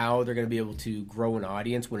know how they're going to be able to grow an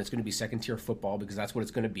audience when it's going to be second-tier football because that's what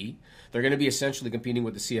it's going to be. They're going to be essentially competing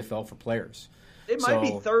with the CFL for players. It might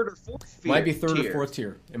be third or fourth tier. Might be third or fourth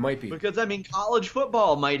tier. It might be. Because, I mean, college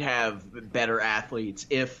football might have better athletes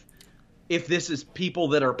if this is people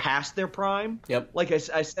that are past their prime. Yep. Like I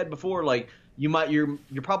said before, like you're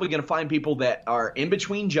probably going to find people that are in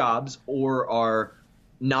between jobs or are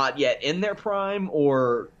not yet in their prime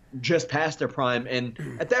or just past their prime.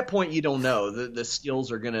 And at that point, you don't know. The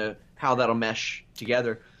skills are going to – how that'll mesh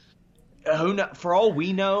together. For all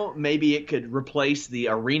we know, maybe it could replace the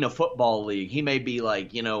Arena Football League. He may be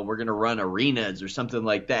like, we're going to run arenas or something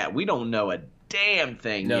like that. We don't know a damn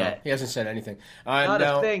thing yet. He hasn't said anything. Not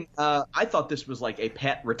a thing. I thought this was like a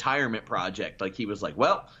pet retirement project. Like he was like,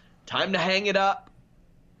 well, time to hang it up.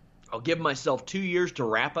 I'll give myself 2 years to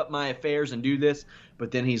wrap up my affairs and do this.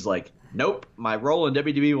 But then he's like, nope, my role in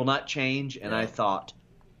WWE will not change. And I thought,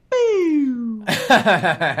 boo.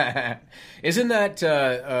 Isn't that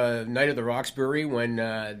Night of the Roxbury when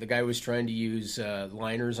the guy was trying to use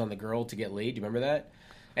liners on the girl to get laid? Do you remember that?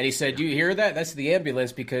 And he said, do you hear that? That's the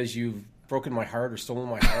ambulance because you've broken my heart or stolen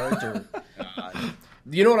my heart. Or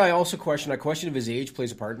You know what I also question? I question if his age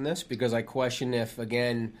plays a part in this because I question if,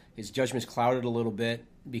 again, his judgment's clouded a little bit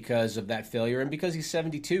because of that failure and because he's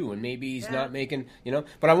 72 and maybe he's not making,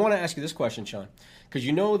 But I want to ask you this question, Sean, because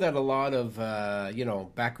you know that a lot of,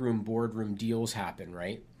 backroom, boardroom deals happen,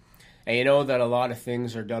 right? And you know that a lot of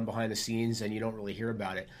things are done behind the scenes and you don't really hear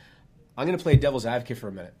about it. I'm going to play devil's advocate for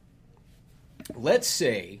a minute. Let's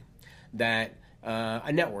say that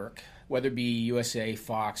a network, whether it be USA,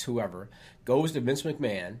 Fox, whoever, goes to Vince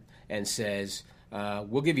McMahon and says,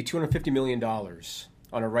 we'll give you $250 million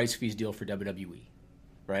on a rights fees deal for WWE,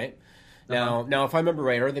 right? Now, if I remember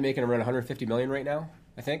right, are they making around $150 million right now,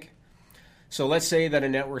 I think? So let's say that a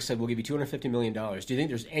network said, we'll give you $250 million. Do you think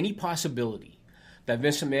there's any possibility that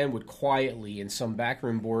Vince McMahon would quietly, in some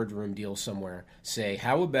backroom boardroom deal somewhere, say,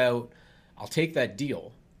 how about I'll take that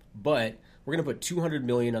deal, but we're going to put $200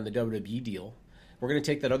 million on the WWE deal. We're going to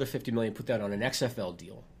take that other $50 million, put that on an XFL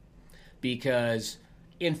deal. Because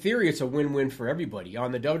in theory, it's a win-win for everybody.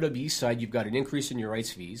 On the WWE side, you've got an increase in your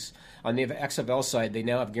rights fees. On the XFL side, they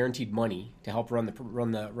now have guaranteed money to help run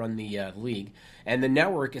the league. And the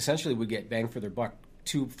network essentially would get bang for their buck,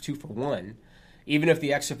 two for one. Even if the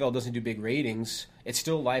XFL doesn't do big ratings, it's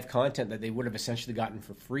still live content that they would have essentially gotten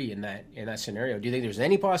for free in that scenario. Do you think there's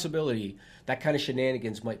any possibility that kind of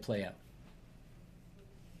shenanigans might play out?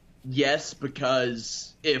 Yes,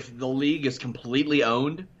 because if the league is completely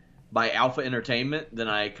owned by Alpha Entertainment, then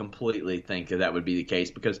I completely think that would be the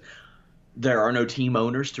case because there are no team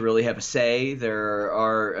owners to really have a say.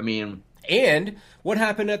 And what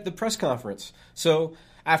happened at the press conference? So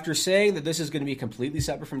after saying that this is going to be completely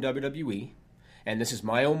separate from WWE, and this is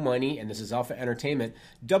my own money, and this is Alpha Entertainment,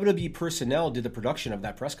 WWE personnel did the production of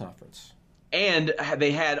that press conference. And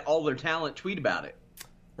they had all their talent tweet about it.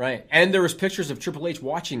 Right, and there was pictures of Triple H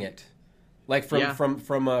watching it, like from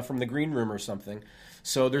the green room or something.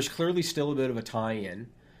 So there's clearly still a bit of a tie-in,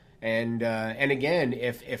 and again,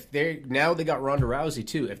 if they got Ronda Rousey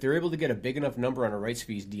too. If they're able to get a big enough number on a rights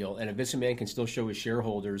fees deal, and if Vince McMahon can still show his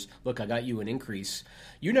shareholders, look, I got you an increase.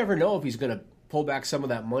 You never know if he's going to pull back some of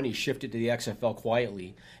that money, shift it to the XFL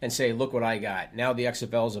quietly, and say, look what I got. Now the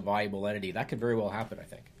XFL is a viable entity. That could very well happen, I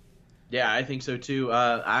think. Yeah, I think so too.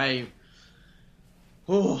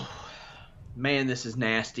 Man, this is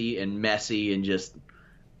nasty and messy and just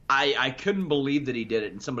I couldn't believe that he did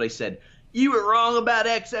it. And somebody said, you were wrong about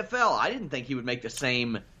XFL. I didn't think he would make the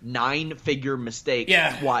same 9-figure mistake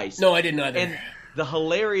twice. No, I didn't either. And the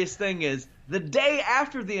hilarious thing is, the day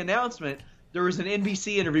after the announcement, there was an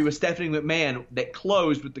NBC interview with Stephanie McMahon that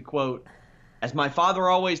closed with the quote, as my father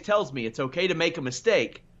always tells me, it's okay to make a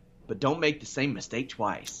mistake, but don't make the same mistake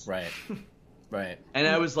twice. Right. And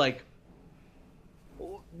I was like,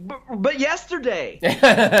 but yesterday,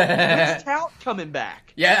 when's Tout coming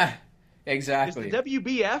back? Yeah, exactly. Is the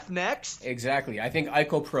WBF next? Exactly. I think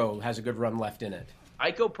Ico Pro has a good run left in it.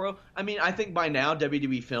 Ico Pro? I mean, I think by now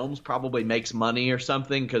WWE Films probably makes money or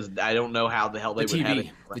something because I don't know how the hell they would have it.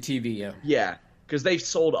 The TV, yeah. Yeah, because they've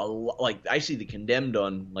sold a lot. Like, I see The Condemned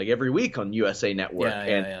on, like, every week on USA Network.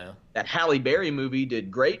 Yeah. That Halle Berry movie did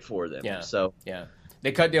great for them. Yeah. So yeah.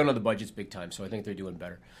 They cut down on the budgets big time, so I think they're doing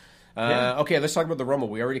better. Okay, let's talk about the Rumble.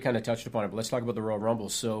 We already kind of touched upon it, but let's talk about the Royal Rumble.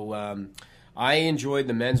 So I enjoyed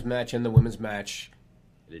the men's match and the women's match.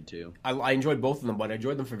 I did too. I enjoyed both of them, but I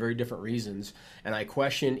enjoyed them for very different reasons. And I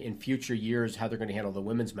question in future years how they're going to handle the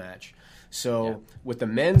women's match. So with the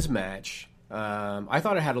men's match, I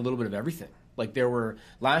thought it had a little bit of everything. Like there were,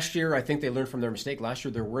 last year, I think they learned from their mistake. Last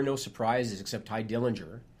year, there were no surprises except Ty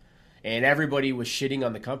Dillinger. And everybody was shitting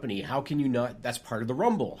on the company. How can you not? That's part of the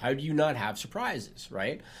Rumble. How do you not have surprises,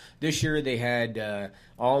 right? This year they had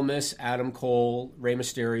Almas, Adam Cole, Rey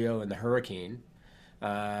Mysterio, and the Hurricane.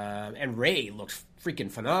 And Rey looked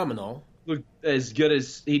freaking phenomenal. Looked as good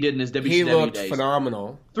as he did in his WCW He looked days.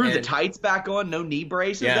 phenomenal. Threw And the tights back on, no knee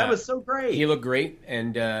braces. Yeah. That was so great. He looked great,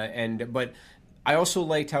 but I also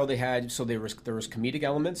liked how they had, so there was comedic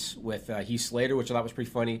elements with Heath Slater, which I thought was pretty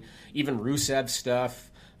funny. Even Rusev stuff.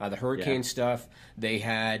 The Hurricane stuff. They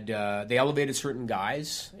had they elevated certain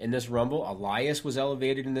guys in this Rumble. Elias was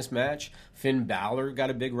elevated in this match. Finn Balor got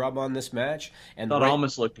a big rub on this match. And Thought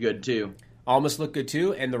Almas looked good too. Almas looked good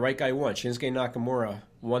too, and the right guy won. Shinsuke Nakamura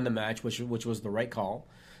won the match, which was the right call.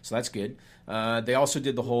 So that's good. They also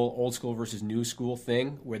did the whole old school versus new school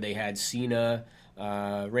thing where they had Cena,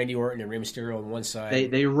 Randy Orton, and Rey Mysterio on one side.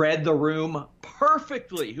 They read the room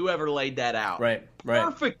perfectly. Whoever laid that out, right.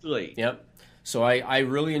 Perfectly. Yep. So I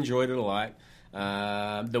really enjoyed it a lot.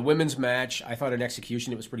 The women's match, I thought in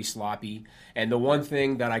execution it was pretty sloppy. And the one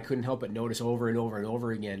thing that I couldn't help but notice over and over and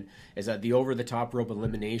over again is that the over-the-top rope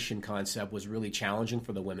elimination concept was really challenging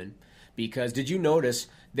for the women. Because did you notice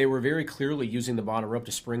they were very clearly using the bottom rope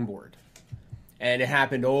to springboard? And it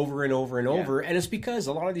happened over and over and over. And it's because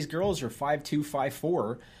a lot of these girls are 5'2",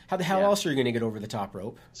 5'4". How the hell else are you going to get over the top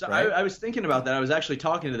rope? So right? I was thinking about that. I was actually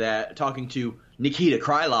talking to Nikita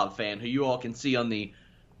Krylov fan, who you all can see on the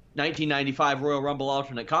 1995 Royal Rumble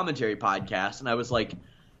alternate commentary podcast. And I was like,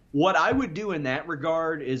 what I would do in that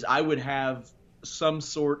regard is I would have some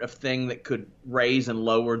sort of thing that could raise and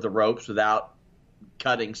lower the ropes without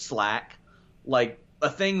cutting slack. Like a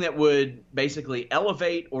thing that would basically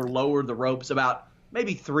elevate or lower the ropes about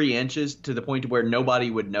maybe 3 inches to the point to where nobody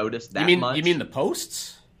would notice that much. You mean the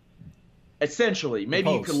posts? Essentially. Maybe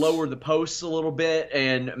you could lower the posts a little bit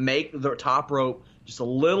and make the top rope just a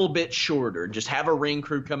little bit shorter. Just have a ring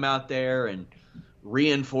crew come out there and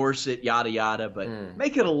reinforce it, yada, yada. But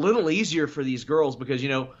make it a little easier for these girls because,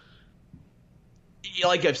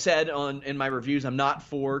 like I've said in my reviews, I'm not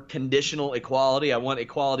for conditional equality. I want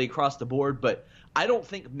equality across the board. But I don't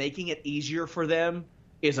think making it easier for them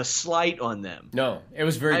is a slight on them. No, it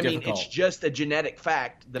was very difficult. I mean, it's just a genetic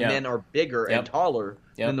fact. The men are bigger and taller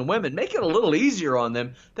than the women. Make it a little easier on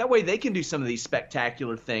them. That way they can do some of these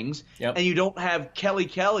spectacular things. And you don't have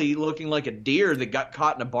Kelly looking like a deer that got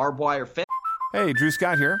caught in a barbed wire fence. Hey, Drew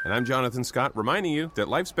Scott here, and I'm Jonathan Scott, reminding you that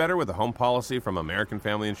life's better with a home policy from American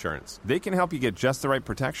Family Insurance. They can help you get just the right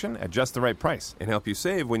protection at just the right price and help you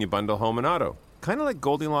save when you bundle home and auto. Kind of like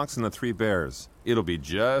Goldilocks and the Three Bears. It'll be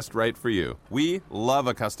just right for you. We love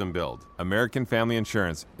a custom build. American Family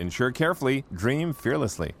Insurance. Insure carefully, dream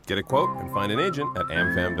fearlessly. Get a quote and find an agent at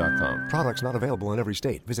amfam.com. Products not available in every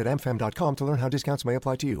state. Visit amfam.com to learn how discounts may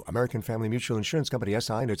apply to you. American Family Mutual Insurance Company,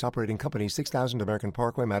 SI, and its operating company, 6000 American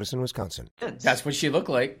Parkway, Madison, Wisconsin. That's what she looked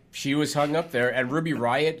like. She was hung up there. And Ruby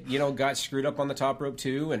Riott, got screwed up on the top rope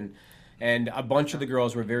too. And a bunch of the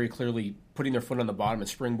girls were very clearly putting their foot on the bottom and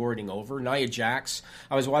springboarding over. Nia Jax,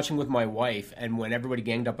 I was watching with my wife, and when everybody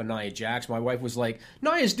ganged up on Nia Jax, my wife was like,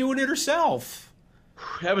 Nia's doing it herself.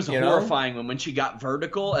 That was a horrifying one. When she got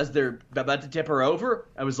vertical as they're about to tip her over,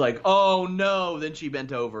 I was like, oh no. Then she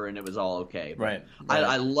bent over and it was all okay. Right.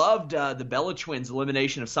 I loved the Bella Twins'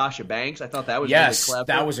 elimination of Sasha Banks. I thought that was really clever.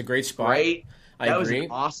 That was a great spot. Great. I agree. agree. Was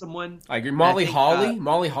an awesome one. I agree. Molly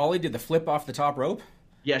Holly did the flip off the top rope.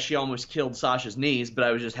 Yeah, she almost killed Sasha's knees, but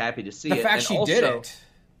I was just happy to see it. The fact she did it.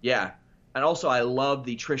 Yeah. And also, I love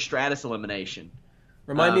the Trish Stratus elimination.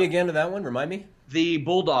 Remind me again of that one. Remind me. The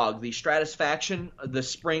Bulldog, the Stratus faction, the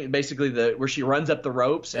spring, basically where she runs up the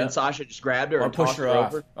ropes and Sasha just grabbed her and pushed her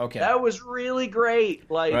off. Over. Okay. That was really great.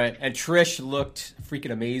 Right. And Trish looked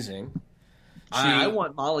freaking amazing. I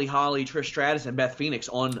want Molly Holly, Trish Stratus, and Beth Phoenix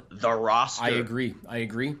on the roster. I agree.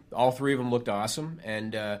 All three of them looked awesome,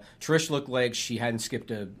 and Trish looked like she hadn't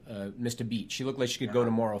missed a beat. She looked like she could go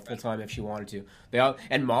tomorrow full time if she wanted to.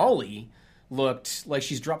 And Molly looked like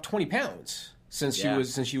she's dropped 20 pounds since she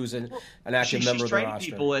was an active member of the roster. She's training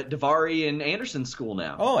people at Davari and Anderson School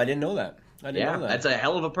now. Oh, I didn't know that. That's a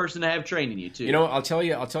hell of a person to have training you too. I'll tell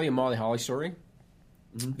you Molly Holly's story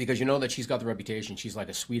because you know that she's got the reputation. She's like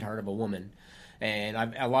a sweetheart of a woman.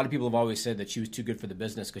 And a lot of people have always said that she was too good for the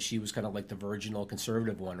business because she was kind of like the virginal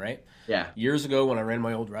conservative one, right? Yeah. Years ago when I ran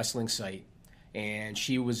my old wrestling site, and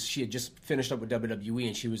she had just finished up with WWE,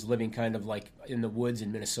 and she was living kind of like in the woods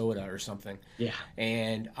in Minnesota or something. Yeah.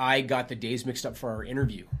 And I got the days mixed up for our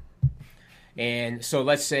interview. And so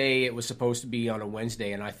let's say it was supposed to be on a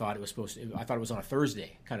Wednesday, and I thought it was on a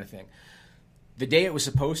Thursday kind of thing. The day it was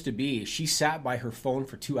supposed to be, she sat by her phone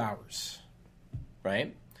for 2 hours,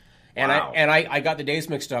 right? And Wow. I got the days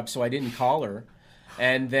mixed up, so I didn't call her.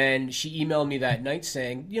 And then she emailed me that night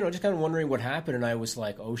saying, just kind of wondering what happened. And I was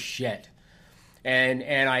like, oh shit.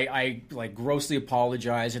 And I like grossly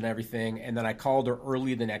apologized and everything. And then I called her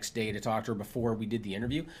early the next day to talk to her before we did the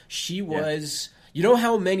interview. She was, you know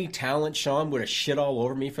how many talent Sean would have shit all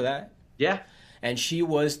over me for that? Yeah. And she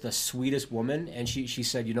was the sweetest woman. And she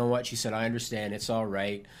said, you know what? She said, I understand. It's all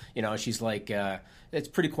right. She's like, it's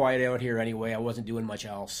pretty quiet out here anyway. I wasn't doing much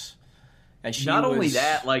else. And she Not only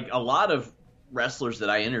that, like a lot of wrestlers that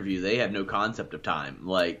I interview, they have no concept of time.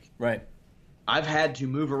 Like, right. I've had to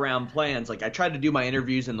move around plans. Like, I try to do my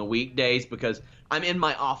interviews in the weekdays because I'm in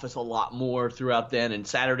my office a lot more throughout then. And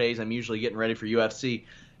Saturdays, I'm usually getting ready for UFC.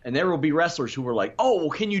 And there will be wrestlers who were like, oh, well,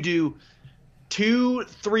 can you do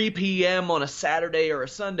 3 p.m. on a Saturday or a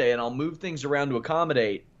Sunday? And I'll move things around to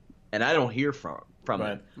accommodate. And I don't hear from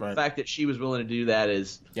them. Right. The fact that she was willing to do that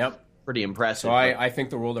is pretty impressive. So I think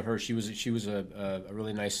the world of her. She was a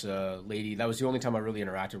really nice lady. That was the only time I really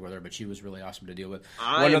interacted with her, but she was really awesome to deal with.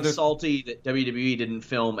 I'm salty that WWE didn't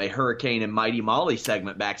film a Hurricane and Mighty Molly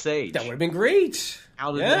segment backstage. That would have been great.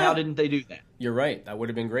 How didn't they do that? You're right. That would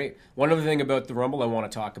have been great. One other thing about the Rumble I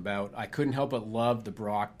want to talk about, I couldn't help but love the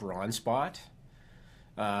Brock Braun spot.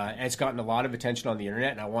 And it's gotten a lot of attention on the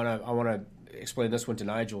internet, and I want to explain this one to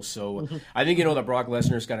Nigel. So I think that Brock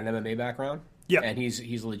Lesnar's got an MMA background. Yeah. And he's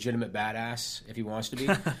a legitimate badass if he wants to be.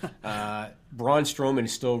 Braun Strowman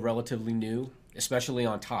is still relatively new, especially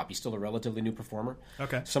on top. He's still a relatively new performer.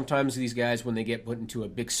 Okay. Sometimes these guys, when they get put into a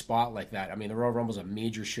big spot like that, I mean, the Royal Rumble's a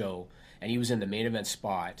major show, and he was in the main event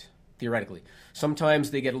spot, theoretically.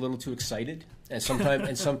 Sometimes they get a little too excited, and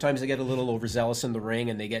sometimes they get a little overzealous in the ring,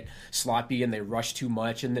 and they get sloppy, and they rush too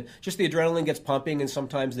much, and just the adrenaline gets pumping, and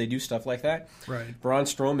sometimes they do stuff like that. Right. Braun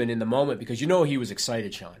Strowman, in the moment, because he was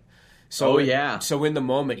excited, Sean. So in the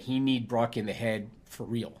moment, he need Brock in the head for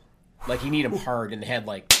real. Like, he need him hard in the head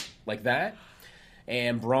like that.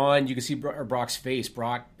 And Braun, you can see Brock's face.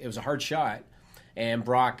 Brock, it was a hard shot. And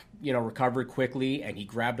Brock, recovered quickly, and he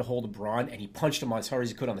grabbed a hold of Braun, and he punched him as hard as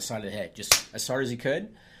he could on the side of the head, just as hard as he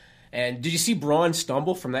could. And did you see Braun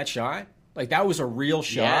stumble from that shot? Like, that was a real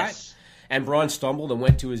shot. Yes. And Braun stumbled and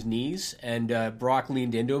went to his knees, and Brock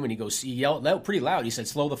leaned into him, and he yelled pretty loud. He said,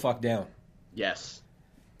 slow the fuck down. Yes.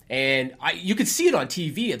 And you could see it on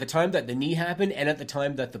TV at the time that the knee happened and at the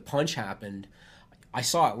time that the punch happened. I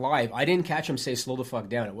saw it live. I didn't catch him say slow the fuck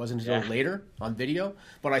down. It wasn't until later on video.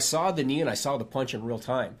 But I saw the knee and I saw the punch in real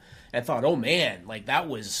time. And thought, oh man, like that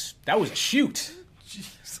was a shoot.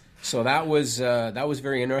 Jeez. So that was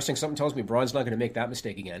very interesting. Something tells me Braun's not going to make that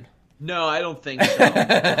mistake again. No, I don't think so.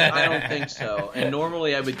 I don't think so. And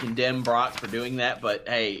normally I would condemn Brock for doing that, but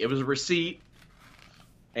hey, it was a receipt.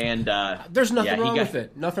 And there's nothing wrong with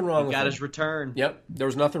it. Nothing wrong with it. He got his return. Yep, there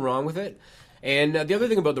was nothing wrong with it. And the other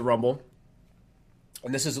thing about the Rumble,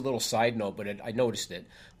 and this is a little side note, but I noticed it.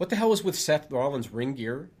 What the hell was with Seth Rollins' ring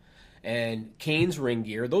gear and Kane's ring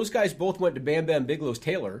gear? Those guys both went to Bam Bam Bigelow's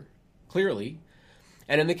tailor, clearly.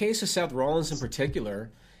 And in the case of Seth Rollins in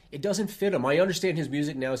particular, it doesn't fit him. I understand his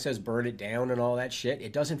music now says burn it down and all that shit.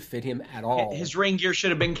 It doesn't fit him at all. His ring gear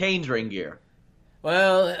should have been Kane's ring gear.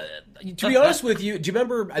 Well, to be honest with you, do you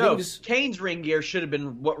remember? I think it was Kane's ring gear should have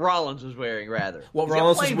been what Rollins was wearing, rather. What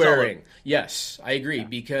Rollins was wearing. Yes, I agree.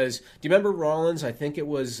 Because do you remember Rollins? I think it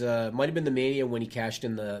was might have been the Mania when he cashed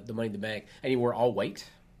in the Money in the Bank, and he wore all white.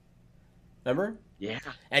 Remember? Yeah.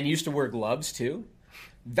 And he used to wear gloves too.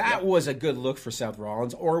 That was a good look for Seth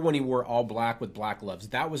Rollins. Or when he wore all black with black gloves,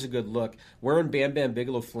 that was a good look. Wearing Bam Bam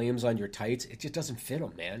Bigelow flames on your tights, it just doesn't fit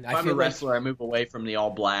him, man. If I'm a wrestler, I move away from the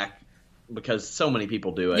all black. Because so many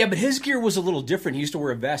people do it. Yeah, but his gear was a little different. He used to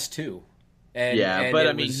wear a vest too. But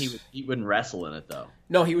I mean, he wouldn't wrestle in it though.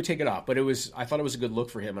 No, he would take it off. But I thought it was a good look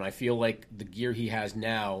for him, and I feel like the gear he has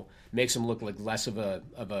now makes him look like less of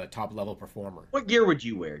a top level performer. What gear would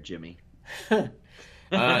you wear, Jimmy? So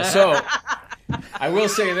I will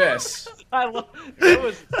say this: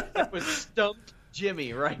 that was stumped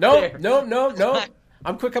Jimmy right there. No.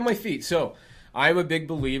 I'm quick on my feet. So I'm a big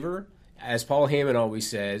believer. As Paul Heyman always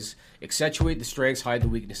says, accentuate the strengths, hide the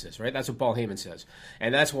weaknesses, right? That's what Paul Heyman says.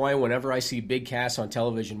 And that's why whenever I see Big Cass on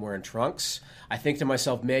television wearing trunks, I think to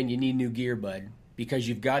myself, man, you need new gear, bud. Because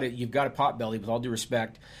you've got a pot belly, with all due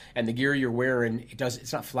respect, and the gear you're wearing,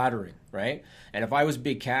 it's not flattering, right? And if I was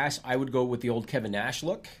Big Cass, I would go with the old Kevin Nash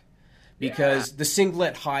look. because the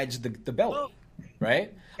singlet hides the belly,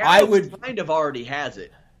 right? Gallows I would kind of already has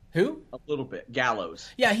it. Who? A little bit. Gallows.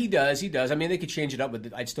 Yeah, he does. I mean, they could change it up,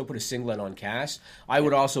 but I'd still put a singlet on Cass. I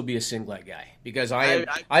would also be a singlet guy because I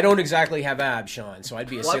don't exactly have abs, Sean, so I'd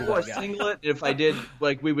be a singlet guy. Singlet. If I did,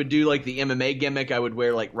 like, we would do like the MMA gimmick, I would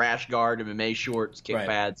wear like rash guard, MMA shorts, kick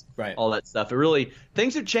pads, all that stuff. It really,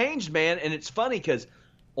 things have changed, man, and it's funny because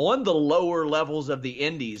on the lower levels of the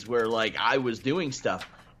indies where like I was doing stuff,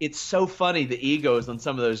 it's so funny the egos on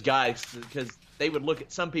some of those guys because they would look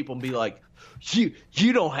at some people and be like, you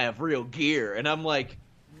don't have real gear. And I'm like,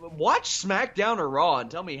 watch SmackDown or Raw and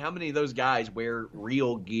tell me how many of those guys wear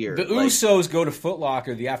real gear. The Usos go to Foot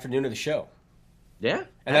Locker the afternoon of the show. Yeah.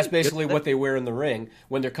 And that's basically what they wear in the ring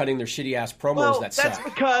when they're cutting their shitty-ass promos that suck. That's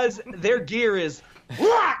because their gear is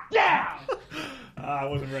locked down. I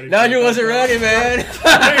wasn't ready. Nigel wasn't ready, man.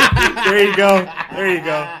 There you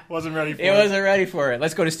go. Wasn't ready for it. He wasn't ready for it.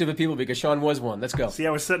 Let's go to Stupid People because Sean was one. Let's go. See,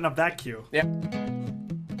 I was setting up that cue. Yeah.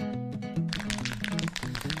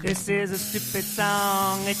 This is a stupid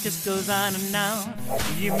song, it just goes on and on.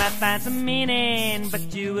 You might find some meaning,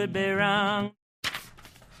 but you would be wrong.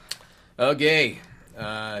 Okay.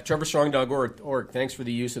 TrevorStrong.org. Thanks for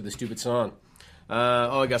the use of the stupid song.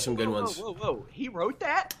 I got some good ones. Whoa. He wrote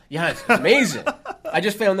that? Yeah, it's amazing. I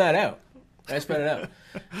just found that out.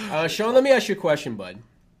 Sean, let me ask you a question, bud.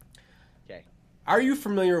 Okay. Are you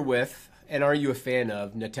familiar with and are you a fan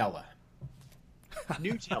of Nutella?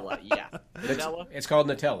 Nutella, yeah. Nutella? It's called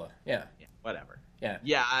Nutella, yeah. Whatever. Yeah.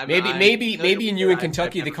 Yeah, maybe in you in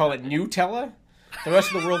Kentucky they call it Nutella. The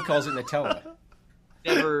rest of the world calls it Nutella.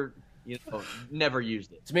 Never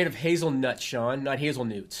used it. It's made of hazelnuts, Sean, not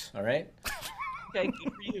hazelnuts, all right? Okay,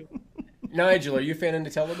 good for you. Nigel, are you a fan of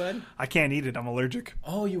Nutella, bud? I can't eat it. I'm allergic.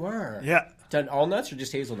 Oh, you are? Yeah. Done all nuts or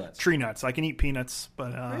just hazelnuts? Tree nuts. I can eat peanuts,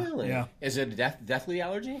 but really? Yeah. Is it a deathly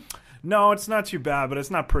allergy? No, it's not too bad, but it's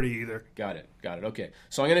not pretty either. Got it. Okay.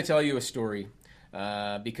 So I'm going to tell you a story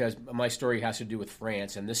because my story has to do with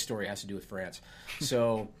France, and this story has to do with France.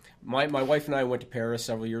 So my wife and I went to Paris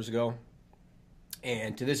several years ago,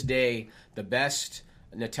 and to this day, the best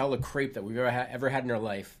Nutella crepe that we've ever had in our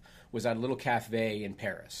life was at a little cafe in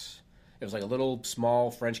Paris. It was like a little small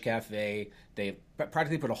French cafe. They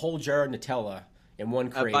practically put a whole jar of Nutella in one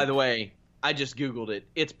crepe. By the way, I just Googled it.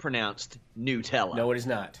 It's pronounced Nutella. No, it is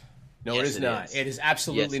not. No, yes, it is not. It is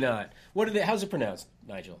absolutely not. How's it pronounced,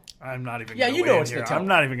 Nigel? I'm not even. Yeah, gonna you know weigh it's in here. Nutella. I'm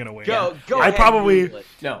not even going to wait. Go I ahead, probably Google it.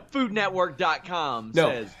 No. FoodNetwork.com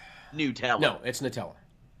says Nutella. No, it's Nutella.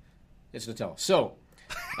 It's Nutella. So,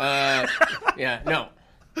 yeah, no.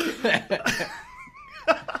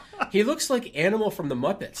 He looks like Animal from the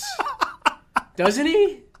Muppets, doesn't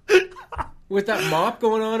he? With that mop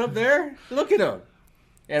going on up there, look at him.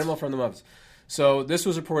 Animal from the Muppets. So this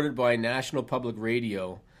was reported by National Public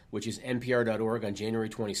Radio, which is NPR.org, on January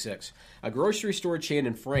 26. A grocery store chain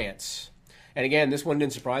in France, and again, this one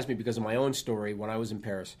didn't surprise me because of my own story when I was in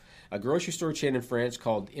Paris. A grocery store chain in France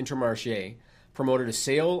called Intermarché promoted a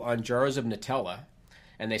sale on jars of Nutella,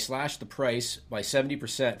 and they slashed the price by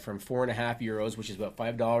 70% from €4.50, which is about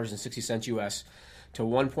 $5.60 US, to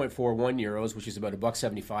 1.41 euros, which is about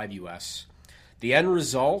 $1.75 US. The end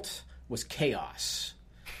result was chaos.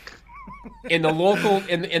 In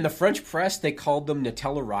the French press, they called them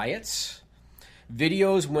Nutella riots.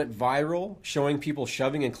 Videos went viral showing people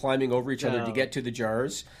shoving and climbing over each other to get to the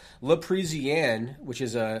jars. Le Parisien, which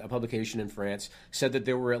is a publication in France, said that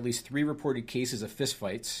there were at least 3 reported cases of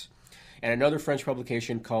fistfights. And another French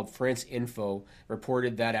publication called France Info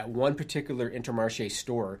reported that at one particular Intermarché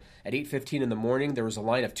store, at 8:15 in the morning, there was a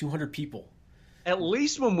line of 200 people. At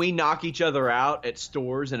least when we knock each other out at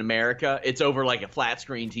stores in America, it's over like a flat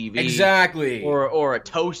screen TV. Exactly. Or a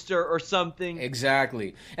toaster or something.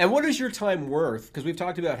 Exactly. And what is your time worth? Because we've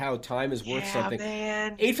talked about how time is worth something.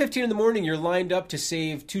 Man. 8:15 in the morning, you're lined up to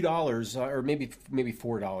save $2 or maybe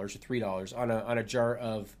 $4 or $3 on a jar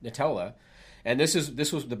of Nutella. And this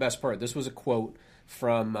was the best part. This was a quote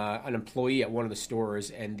from an employee at one of the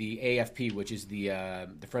stores, and the AFP, which is the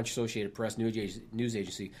French Associated Press news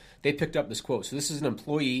agency, they picked up this quote. So this is an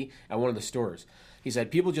employee at one of the stores. He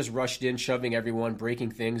said, "People just rushed in, shoving everyone,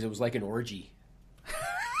 breaking things. It was like an orgy."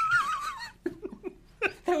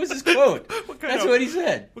 That was his quote. That's what he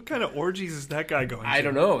said. What kind of orgies is that guy going to? I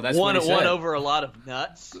don't know. That's one what he said. over a lot of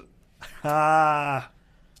nuts. Yeah.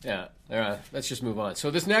 Let's just move on.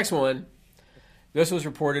 So this next one. This was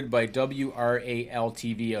reported by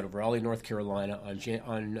WRAL-TV out of Raleigh, North Carolina on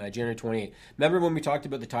January 28th. Remember when we talked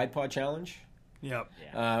about the Tide Pod Challenge? Yep.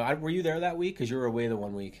 Were you there that week? Because you were away the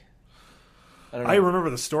one week. I don't know. I remember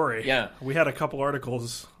the story. Yeah. We had a couple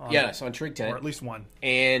articles on Yes, on Trig Tent. or at least one.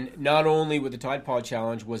 And not only with the Tide Pod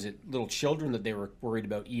Challenge was it little children that they were worried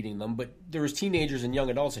about eating them, but there was teenagers and young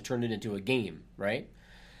adults that turned it into a game, right?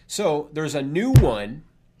 So there's a new one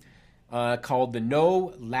called the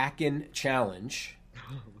No Lackin' Challenge.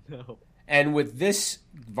 Oh, no. And with this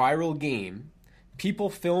viral game, people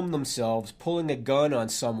film themselves pulling a gun on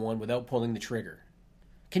someone without pulling the trigger.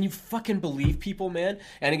 Can you fucking believe people, man?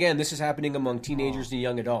 And again, this is happening among teenagers and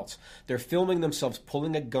young adults. They're filming themselves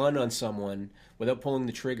pulling a gun on someone without pulling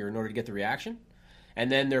the trigger in order to get the reaction. And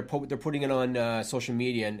then they're putting it on social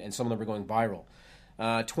media, and some of them are going viral.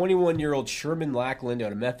 21-year-old Sherman Lackland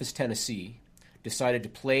out of Memphis, Tennessee, decided to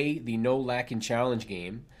play the No Lackin' Challenge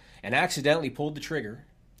game and accidentally pulled the trigger.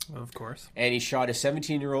 Of course. And he shot his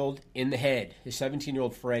 17-year-old in the head, his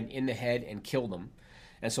 17-year-old friend in the head, and killed him.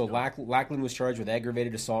 And so Lackland was charged with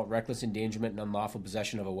aggravated assault, reckless endangerment, and unlawful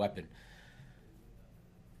possession of a weapon.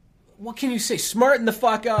 What can you say? Smarten the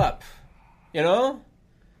fuck up. You know?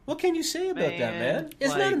 What can you say about that, man?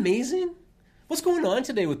 Isn't that amazing? What's going on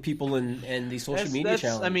today with people and these social media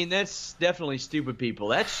challenges? I mean, that's definitely stupid people.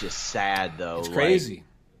 That's just sad, though. It's crazy.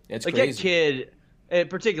 It's like crazy. That kid,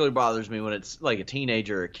 it particularly bothers me when it's like a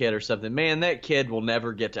teenager or a kid or something. Man, that kid will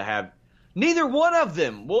never get to have... Neither one of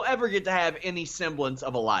them will ever get to have any semblance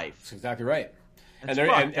of a life. That's exactly right. That's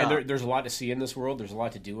There's a lot to see in this world. There's a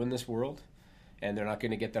lot to do in this world. And they're not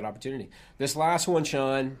going to get that opportunity. This last one,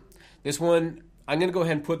 Sean, I'm going to go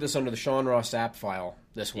ahead and put this under the Sean Ross app file.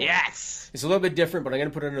 This one. Yes! It's a little bit different, but I'm going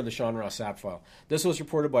to put it under the Sean Ross app file. This was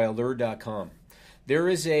reported by Allure.com. There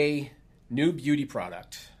is a new beauty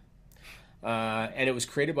product. And it was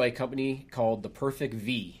created by a company called The Perfect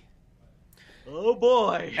V. Oh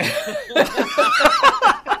boy! And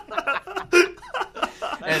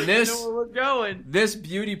I know where we're going. This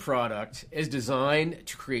beauty product is designed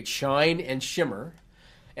to create shine and shimmer,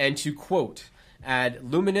 and to quote,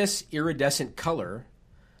 add luminous iridescent color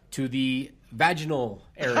to the vaginal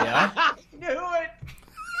area. Knew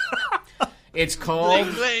it. It's called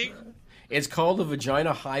Bling, bling. It's called a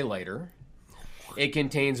vagina highlighter. It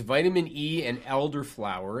contains vitamin E and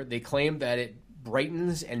elderflower. They claim that it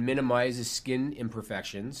brightens and minimizes skin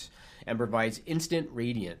imperfections and provides instant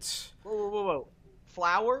radiance. Whoa.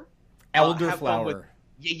 Flour? Elderflower.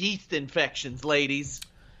 Yeast infections, ladies.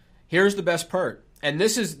 Here's the best part. And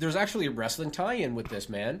there's actually a wrestling tie-in with this,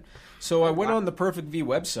 man. So I went on the Perfect V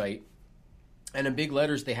website, and in big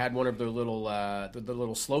letters they had one of their little the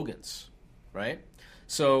little slogans, right?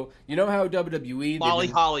 So you know how WWE... Molly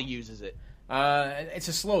Holly uses it. It's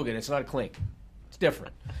a slogan. It's not a clink. It's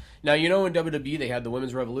different. Now, you know in WWE they had the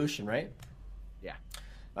Women's Revolution, right?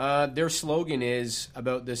 Yeah. Their slogan is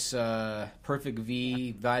about this Perfect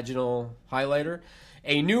V vaginal highlighter,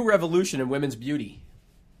 a new revolution in women's beauty.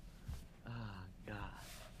 Oh, God.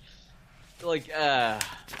 Like, I've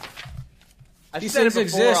These said it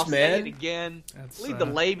things before, exist, I'll man. say it again. Leave the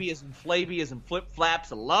labias and flabias and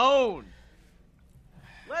flip-flaps alone.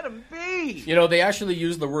 Let them be. You know, they actually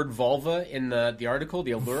used the word vulva in the article,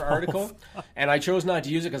 the Allure article, and I chose not to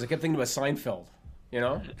use it because I kept thinking about Seinfeld, you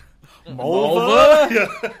know? Vulva?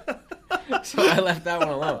 So I left that one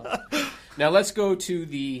alone. Now let's go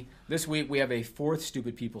to this week we have a fourth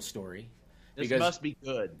Stupid People story. This must be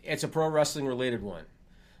good. It's a pro wrestling related one.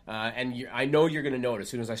 And I know you're going to know it as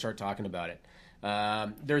soon as I start talking about it.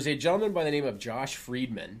 There's a gentleman by the name of Josh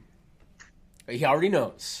Friedman. He already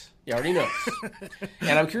knows.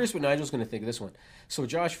 And I'm curious what Nigel's going to think of this one. So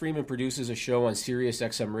Josh Friedman produces a show on Sirius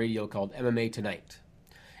XM Radio called MMA Tonight.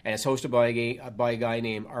 And it's hosted by a guy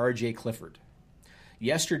named R.J. Clifford.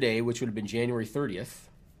 Yesterday, which would have been January 30th,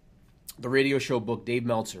 the radio show booked Dave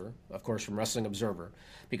Meltzer, of course from Wrestling Observer,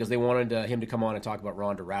 because they wanted him to come on and talk about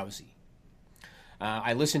Ronda Rousey.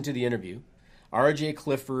 I listened to the interview. R.J.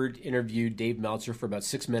 Clifford interviewed Dave Meltzer for about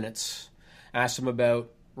 6 minutes, asked him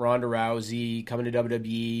about Ronda Rousey coming to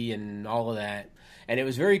WWE and all of that. And it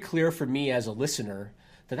was very clear for me as a listener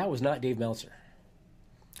that was not Dave Meltzer.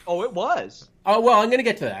 Oh, it was. Oh, well, I'm going to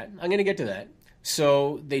get to that.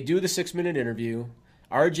 So they do the 6-minute interview.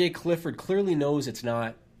 R.J. Clifford clearly knows it's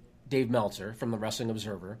not Dave Meltzer from the Wrestling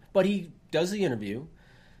Observer, but he does the interview.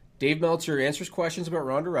 Dave Meltzer answers questions about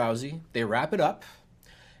Ronda Rousey. They wrap it up.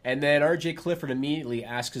 And then R.J. Clifford immediately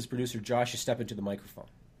asks his producer, Josh, to step into the microphone.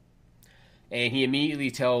 And he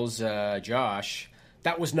immediately tells Josh,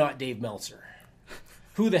 that was not Dave Meltzer.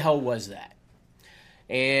 Who the hell was that?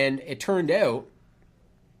 And it turned out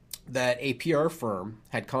that a PR firm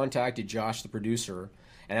had contacted Josh, the producer,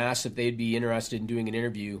 and asked if they'd be interested in doing an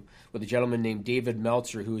interview with a gentleman named David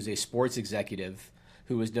Meltzer, who is a sports executive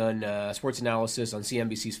who has done sports analysis on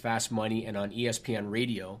CNBC's Fast Money and on ESPN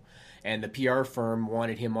Radio. and the PR firm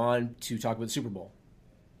wanted him on to talk about the Super Bowl.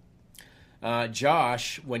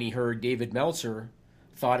 Josh, when he heard David Meltzer,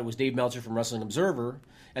 thought it was Dave Meltzer from Wrestling Observer,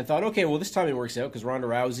 and thought, okay, well, this time it works out because Ronda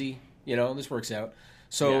Rousey, this works out.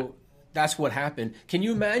 So that's what happened. Can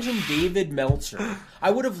you imagine David Meltzer?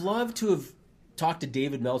 I would have loved to have talked to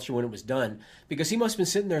David Meltzer when it was done, because he must have been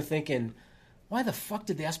sitting there thinking, why the fuck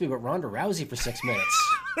did they ask me about Ronda Rousey for 6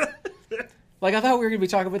 minutes? Like, I thought we were going to be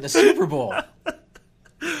talking about the Super Bowl.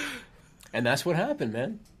 And that's what happened,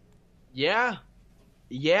 man. Yeah.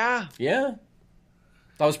 Yeah. That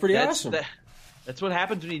was pretty awesome. That's what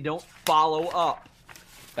happens when you don't follow up.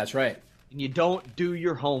 That's right. And you don't do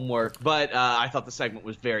your homework. But I thought the segment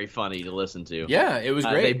was very funny to listen to. Yeah, it was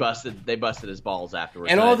great. They busted his balls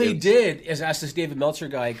afterwards. And all they did is ask this David Meltzer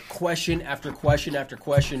guy question after question after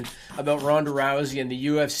question about Ronda Rousey and the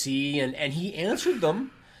UFC, and he answered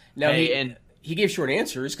them. Now he gave short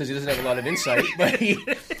answers because he doesn't have a lot of insight, but he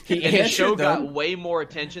and his show got way more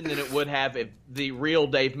attention than it would have if the real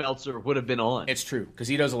Dave Meltzer would have been on. It's true, because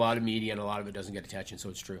he does a lot of media and a lot of it doesn't get attention, so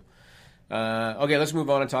it's true. Okay, let's move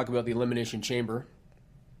on and talk about the Elimination Chamber.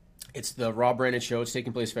 It's the Raw branded show. It's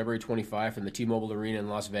taking place February 25 from the T-Mobile Arena in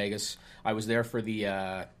Las Vegas. I was there for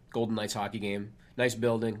the Golden Knights hockey game. Nice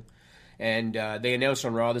building. And they announced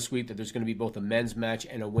on Raw this week that there's going to be both a men's match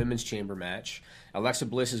and a women's chamber match. Alexa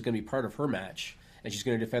Bliss is going to be part of her match, and she's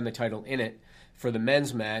going to defend the title in it. For the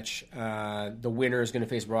men's match, the winner is going to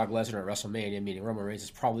face Brock Lesnar at WrestleMania, meaning Roman Reigns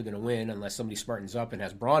is probably going to win unless somebody smartens up and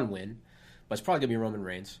has Braun win. But it's probably going to be Roman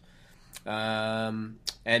Reigns. And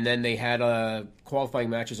then they had qualifying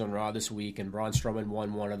matches on Raw this week, and Braun Strowman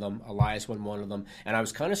won one of them. Elias won one of them. And I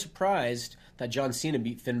was kind of surprised that John Cena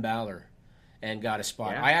beat Finn Balor and got a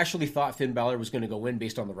spot. Yeah. I actually thought Finn Balor was going to go win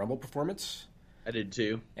based on the Rumble performance. I did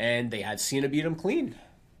too. And they had Cena beat him clean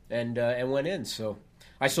and went in. So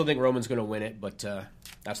I still think Roman's going to win it, but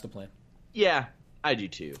that's the plan. Yeah, I do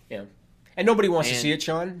too. Yeah. And nobody wants to see it,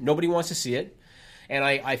 Sean. Nobody wants to see it. And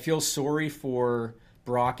I feel sorry for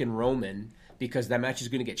Brock and Roman because that match is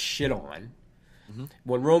going to get shit on. Mm-hmm.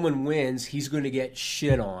 When Roman wins, he's going to get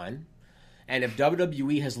shit on. And if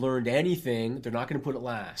WWE has learned anything, they're not going to put it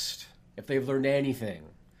last. If they've learned anything,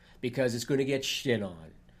 because it's going to get shit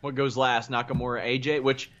on. What goes last? Nakamura, AJ,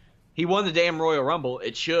 which he won the damn Royal Rumble.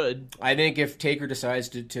 It should. I think if Taker decides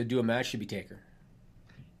to do a match, it should be Taker.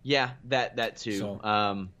 Yeah, that too. So,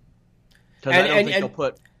 I don't think they'll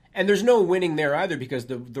put. And there's no winning there either, because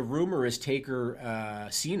the rumor is Taker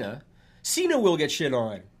Cena. Cena will get shit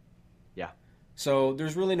on. Yeah. So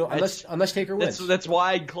there's really no unless Taker wins. That's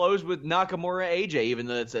why I'd close with Nakamura AJ, even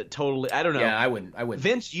though it's a totally I don't know. Yeah, I wouldn't.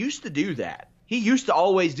 Vince used to do that. He used to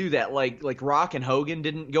always do that. Like Rock and Hogan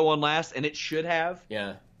didn't go on last, and it should have.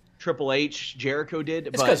 Yeah. Triple H, Jericho did.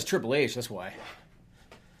 It's because Triple H. That's why.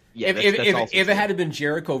 Yeah. If it had been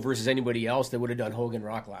Jericho versus anybody else, they would have done Hogan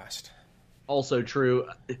Rock last. Also true.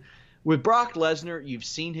 With Brock Lesnar, you've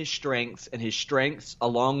seen his strengths, and his strengths,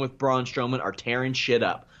 along with Braun Strowman, are tearing shit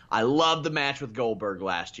up. I loved the match with Goldberg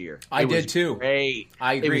last year. I did too. Great.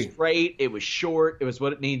 I agree. It was great. It was short. It was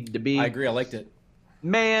what it needed to be. I agree. I liked it.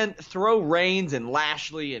 Man, throw Reigns and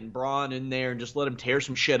Lashley and Braun in there and just let him tear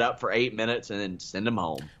some shit up for 8 minutes and then send him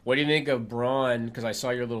home. What do you think of Braun? Because I saw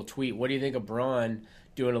your little tweet. What do you think of Braun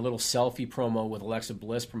doing a little selfie promo with Alexa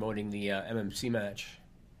Bliss promoting the MMC match?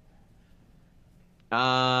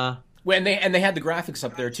 When they had the graphics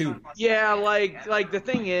up there too. Yeah, like the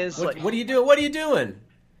thing is, what are you doing? What are you doing?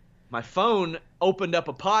 My phone opened up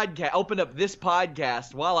this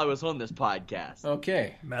podcast while I was on this podcast.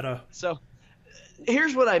 Okay, meta. So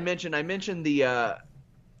here's what I mentioned. I mentioned the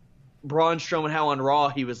Braun Strowman, how on Raw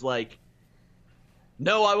he was like,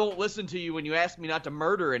 "No, I won't listen to you when you ask me not to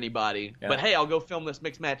murder anybody. Yeah. But hey, I'll go film this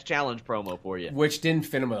mixed match challenge promo for you." Which didn't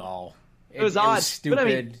fit him at all. It was odd, stupid. But I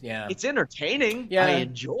mean, yeah. It's entertaining. Yeah. I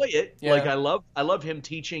enjoy it. Yeah. Like I love him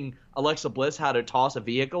teaching Alexa Bliss how to toss a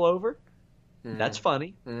vehicle over. That's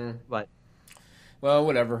funny. But well,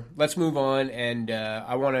 whatever. Let's move on. And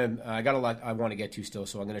I got a lot I want to get to still,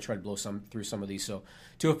 so I'm going to try to blow through some of these. So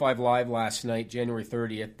 205 Live last night, January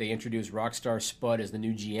 30th, they introduced Rockstar Spud as the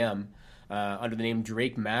new GM under the name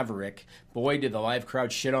Drake Maverick. Boy, did the live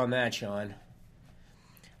crowd shit on that, Sean.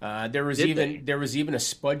 There was even a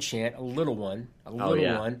Spud chant, a little one,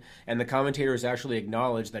 and the commentators actually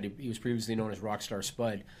acknowledged that he was previously known as Rockstar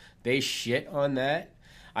Spud. They shit on that.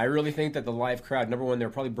 I really think that the live crowd, number one, they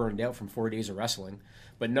were probably burned out from 4 days of wrestling,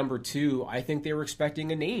 but number two, I think they were expecting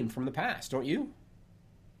a name from the past, don't you?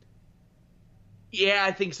 Yeah,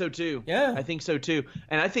 I think so too. Yeah, I think so too,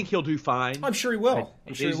 and I think he'll do fine. I'm sure he will.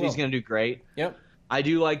 He's going to do great. Yep. I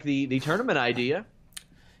do like the tournament idea.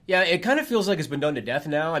 Yeah, it kind of feels like it's been done to death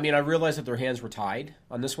now. I mean, I realized that their hands were tied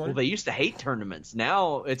on this one. Well, they used to hate tournaments.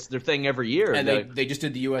 Now it's their thing every year. And they just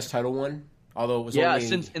did the U.S. title one, although it was only...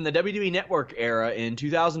 since in the WWE Network era, in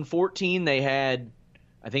 2014, they had,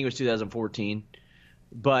 I think it was 2014,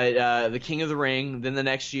 but the King of the Ring. Then the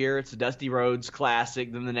next year, it's the Dusty Rhodes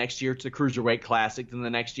Classic. Then the next year, it's the Cruiserweight Classic. Then the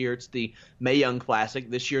next year, it's the Mae Young Classic.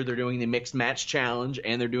 This year, they're doing the Mixed Match Challenge,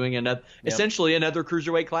 and they're doing essentially another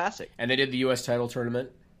Cruiserweight Classic. And they did the U.S. title tournament.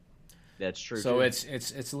 That's true. So too.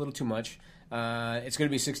 it's a little too much. It's going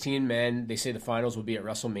to be 16 men. They say the finals will be at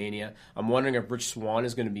WrestleMania. I'm wondering if Rich Swann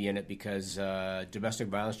is going to be in it because domestic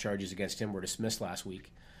violence charges against him were dismissed last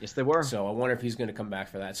week. Yes, they were. So I wonder if he's going to come back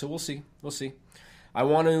for that. So we'll see. We'll see. I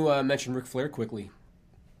want to mention Ric Flair quickly.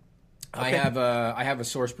 Okay. I have a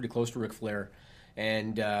source pretty close to Ric Flair,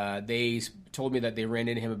 and they told me that they ran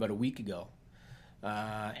into him about a week ago.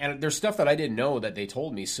 And there's stuff that I didn't know that they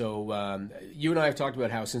told me. So you and I have talked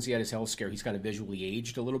about how since he had his health scare, he's kind of visually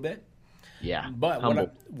aged a little bit. Yeah.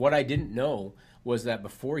 But what I didn't know was that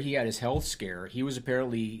before he had his health scare, he was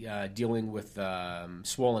apparently dealing with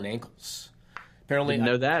swollen ankles. Apparently, didn't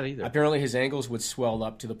know that either. Apparently, his ankles would swell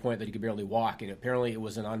up to the point that he could barely walk, and apparently it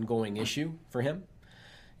was an ongoing issue for him.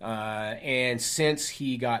 And since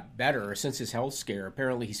he got better, since his health scare,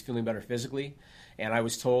 apparently he's feeling better physically. And I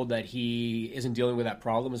was told that he isn't dealing with that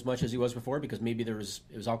problem as much as he was before because maybe it was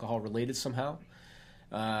alcohol related somehow.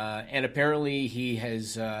 And apparently he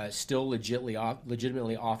has still legitimately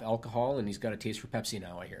off alcohol, and he's got a taste for Pepsi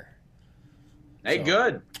now, I hear. Hey,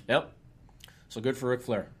 good. Yep. So good for Ric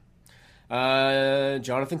Flair.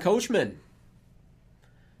 Jonathan Coachman,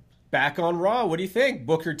 back on Raw. What do you think?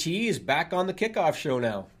 Booker T is back on the kickoff show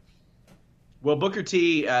now. Well, Booker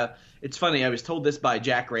T, it's funny. I was told this by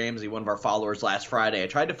Jack Ramsey, one of our followers, last Friday. I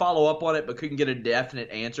tried to follow up on it, but couldn't get a definite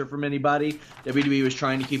answer from anybody. WWE was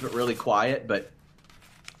trying to keep it really quiet, but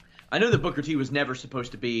I know that Booker T was never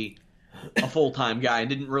supposed to be a full-time guy and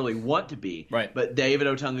didn't really want to be. Right. But David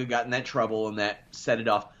Otunga got in that trouble, and that set it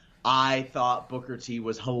off. I thought Booker T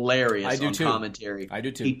was hilarious on commentary. I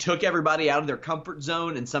do too. He took everybody out of their comfort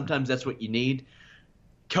zone, and sometimes that's what you need.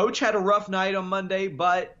 Coach had a rough night on Monday,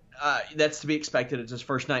 but that's to be expected. It's his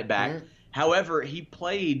first night back. Mm-hmm. However, he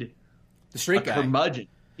played the straight guy. Curmudgeon.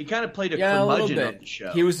 He kind of played a curmudgeon on the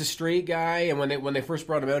show. He was the straight guy, and when they first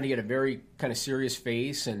brought him out, he had a very kind of serious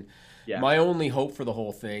face. And my only hope for the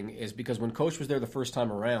whole thing is because when Coach was there the first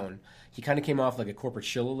time around, he kind of came off like a corporate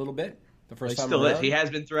shill a little bit. The first time still around. Is. He has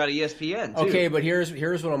been throughout ESPN, too. Okay, but here's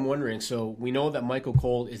what I'm wondering. So we know that Michael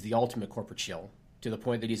Cole is the ultimate corporate shill to the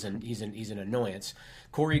point that he's an annoyance.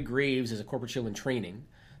 Corey Graves is a corporate shill in training,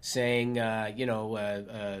 saying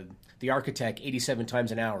the architect 87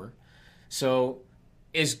 times an hour. So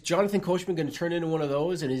is Jonathan Coachman going to turn into one of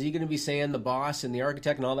those, and is he going to be saying the boss and the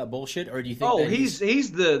architect and all that bullshit, or do you think? Oh, he's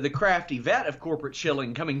the crafty vet of corporate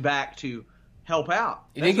shilling coming back to help out.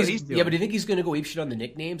 That's what he's doing. Yeah, but do you think he's going to go apeshit on the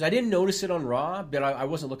nicknames? I didn't notice it on Raw, but I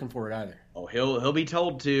wasn't looking for it either. Oh, he'll be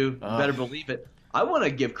told to. You better believe it. I want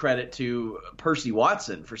to give credit to Percy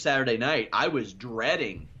Watson for Saturday night. I was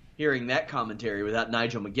dreading hearing that commentary without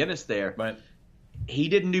Nigel McGuinness there. But he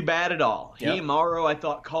didn't do bad at all. He and Mauro, I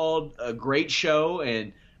thought, called a great show,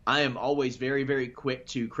 and I am always very, very quick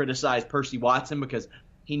to criticize Percy Watson because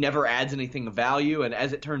he never adds anything of value, and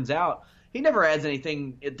as it turns out, he never adds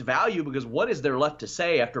anything to value because what is there left to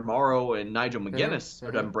say after Mauro and Nigel McGuinness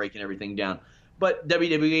are done breaking everything down? But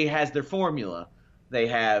WWE has their formula. They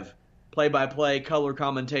have play-by-play, color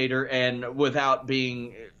commentator, and without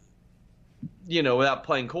being, without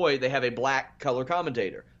playing coy, they have a black color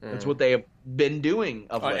commentator. That's what they have been doing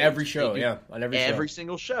of late. On every show, on every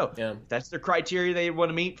single show. Yeah. If that's their criteria they want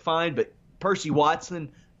to meet, fine. But Percy Watson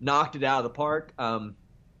knocked it out of the park.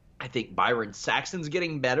 I think Byron Saxton's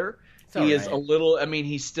getting better. He is a little. I mean,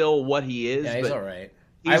 he's still what he is. Yeah, he's all right.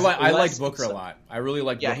 I like Booker a lot. I really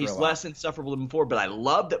like Booker a lot. Yeah, he's less insufferable than before, but I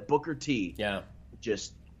love that Booker T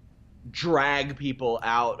just drag people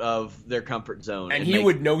out of their comfort zone. And he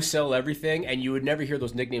would no-sell everything, and you would never hear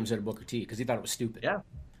those nicknames out of Booker T because he thought it was stupid. Yeah.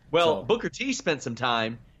 Well, Booker T spent some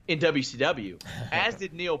time in WCW, as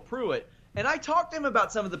did Neil Pruitt, and I talked to him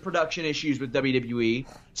about some of the production issues with WWE,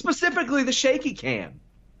 specifically the shaky cam.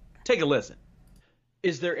 Take a listen.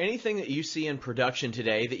 Is there anything that you see in production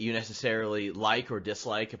today that you necessarily like or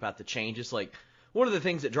dislike about the changes? Like, one of the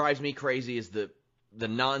things that drives me crazy is the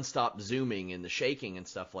nonstop zooming and the shaking and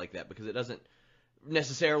stuff like that, because it doesn't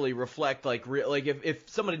necessarily reflect like if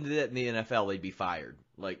somebody did that in the NFL, they'd be fired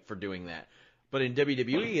for doing that. But in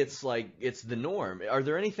WWE, it's the norm. Are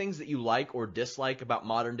there any things that you like or dislike about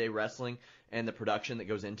modern day wrestling and the production that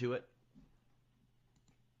goes into it?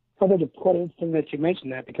 I think it's quite interesting that you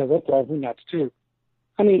mentioned that because that drives me nuts too.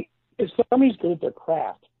 I mean, if somebody's good at their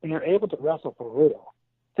craft and they're able to wrestle for real,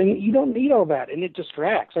 then you don't need all that, and it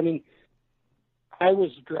distracts. I mean, I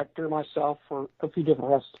was a director myself for a few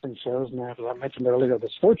different wrestling shows, and as I mentioned earlier, the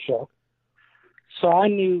sports show. So I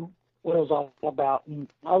knew what it was all about, and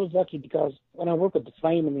I was lucky because when I worked with the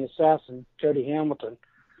Flame and the Assassin, Jody Hamilton,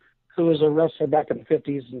 who was a wrestler back in the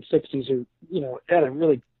 50s and 60s who, had a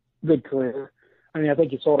really good career. I mean, I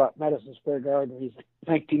think he sold out Madison Square Garden. He's like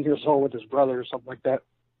 19 years old with his brother or something like that.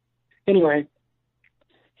 Anyway,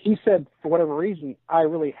 he said for whatever reason, I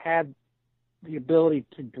really had the ability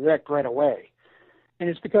to direct right away. And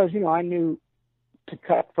it's because, I knew to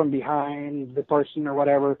cut from behind the person or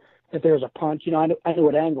whatever. If there was a punch, I knew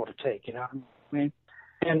what angle to take, what I mean?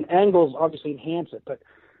 And angles obviously enhance it. But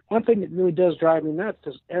one thing that really does drive me nuts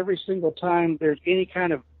is every single time there's any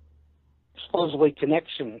kind of supposedly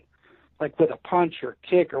connection, like with a punch or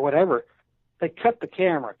kick or whatever, they cut the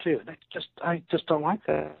camera too. I just don't like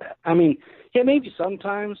that. I mean, yeah, maybe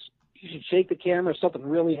sometimes you should shake the camera if something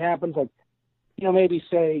really happens, like, maybe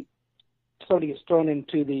say somebody is thrown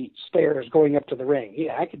into the stairs going up to the ring.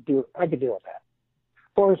 Yeah, I could deal with that.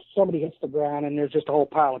 Or if somebody hits the ground and there's just a whole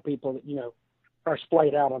pile of people that, are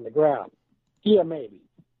splayed out on the ground. Yeah, maybe.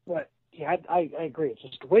 But yeah, I agree. It's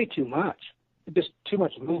just way too much. It's just too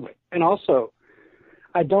much movement. And also,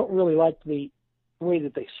 I don't really like the way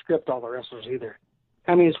that they script all the wrestlers either.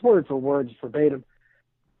 I mean, it's word for word, it's verbatim.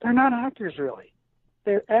 They're not actors, really.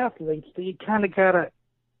 They're athletes that you kind of got to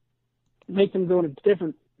make them go in a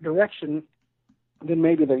different direction than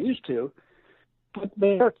maybe they're used to. But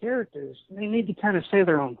they are characters. They need to kind of say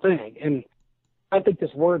their own thing. And I think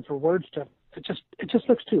this word for word stuff, it just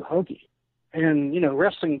looks too hokey. And,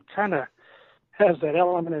 wrestling kind of has that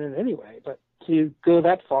element in it anyway. But to go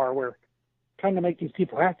that far where trying to make these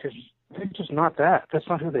people actors, they're just not that. That's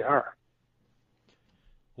not who they are.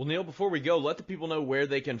 Well, Neil, before we go, let the people know where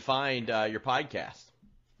they can find your podcast.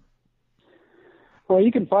 Well,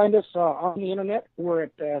 you can find us on the internet. We're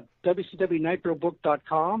at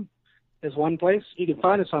WCWNitroBook.com is one place. You can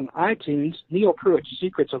find us on iTunes, Neil Pruitt,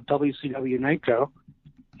 Secrets of WCW Nitro.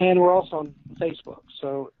 And we're also on Facebook.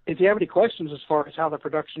 So if you have any questions as far as how the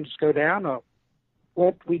productions go down, or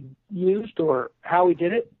what we used, or how we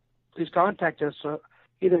did it, please contact us.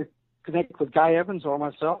 Either connect with Guy Evans or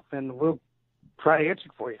myself, and we'll try to answer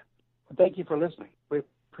for you. But thank you for listening. We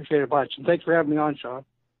appreciate it much. And thanks for having me on, Sean.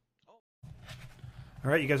 All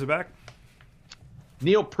right, you guys are back.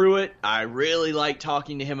 Neil Pruitt, I really like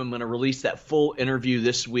talking to him. I'm going to release that full interview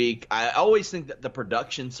this week. I always think that the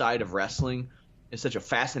production side of wrestling is such a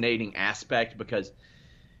fascinating aspect because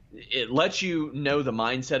it lets you know the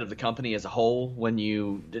mindset of the company as a whole when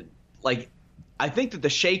you – like, I think that the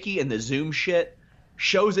shaky and the Zoom shit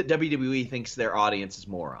shows that WWE thinks their audience is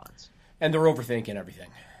morons. And they're overthinking everything.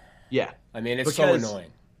 Yeah. I mean, it's so annoying.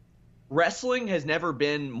 Wrestling has never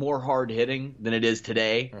been more hard-hitting than it is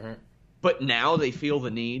today. Mm-hmm. But now they feel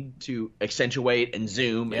the need to accentuate and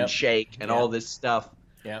zoom and shake and all this stuff.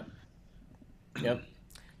 Yep.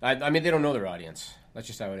 I mean, they don't know their audience. That's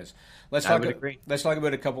just how it is. Let's talk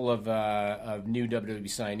about a couple of new WWE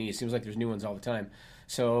signees. It seems like there's new ones all the time.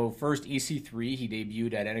 So first, EC3, he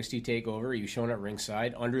debuted at NXT TakeOver. He was shown at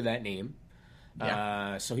ringside under that name.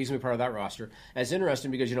 Yeah. So he's going to be part of that roster. And it's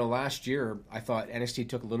interesting because, last year I thought NXT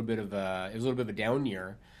took a little bit of a down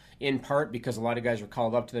year, in part because a lot of guys were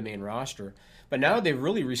called up to the main roster. But now they've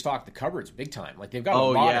really restocked the cupboards big time. Like, they've got a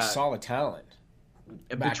lot of solid talent.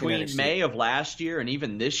 Between May of last year and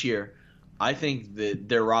even this year, I think that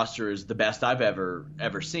their roster is the best I've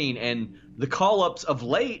ever seen. And the call-ups of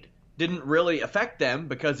late didn't really affect them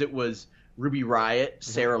because it was Ruby Riott,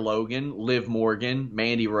 Sarah Logan, Liv Morgan,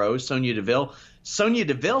 Mandy Rose, Sonya Deville. Sonya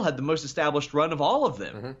Deville had the most established run of all of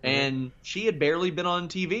them, and she had barely been on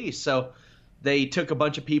TV. So they took a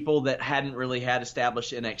bunch of people that hadn't really had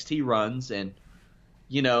established NXT runs, and,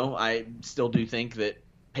 I still do think that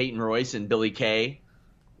Peyton Royce and Billie Kay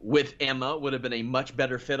with Emma would have been a much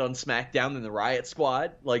better fit on SmackDown than the Riott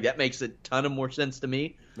Squad. Like, that makes a ton of more sense to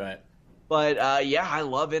me. Right. But, I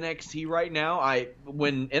love NXT right now.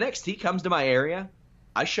 When NXT comes to my area,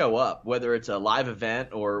 I show up, whether it's a live event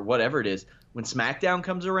or whatever it is. When SmackDown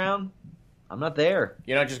comes around, I'm not there.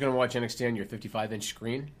 You're not just going to watch NXT on your 55-inch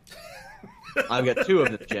screen? I've got two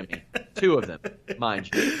of them, Jimmy. Two of them, mind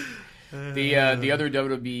you. The other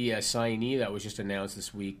WWE signee that was just announced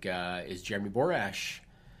this week is Jeremy Borash.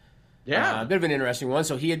 Yeah. A bit of an interesting one.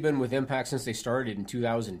 So he had been with Impact since they started in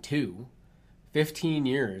 2002. 15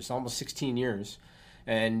 years, almost 16 years.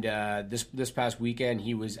 And this past weekend,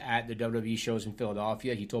 he was at the WWE shows in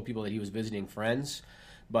Philadelphia. He told people that he was visiting friends.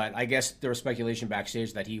 But I guess there was speculation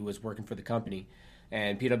backstage that he was working for the company.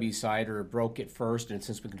 and PW Cider broke it first, and it's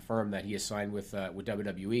since been confirmed that he has signed with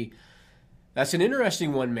WWE. That's an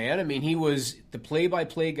interesting one, man. I mean, he was the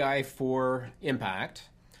play-by-play guy for Impact.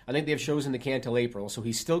 I think they have shows in the can till April, so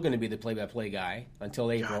he's still going to be the play-by-play guy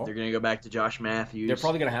until April. God, they're going to go back to Josh Matthews. They're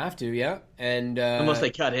probably going to have to, yeah. And unless they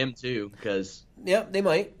cut him too, because yeah, they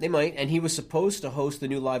might. And he was supposed to host the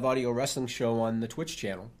new live audio wrestling show on the Twitch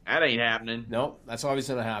channel. That ain't happening. No, that's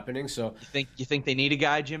obviously not happening. So you think they need a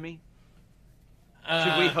guy, Jimmy?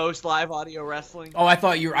 Should we host live audio wrestling? Oh, I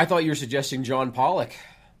thought you were suggesting John Pollock.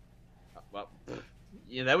 Well,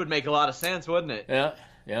 yeah, that would make a lot of sense, wouldn't it?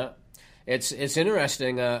 Yeah. It's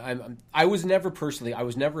interesting. I was never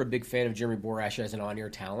a big fan of Jeremy Borash as an on-air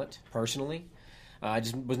talent, personally. I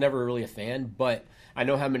just was never really a fan, but I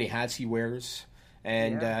know how many hats he wears,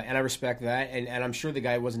 and I respect that. And I'm sure the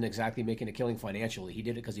guy wasn't exactly making a killing financially. He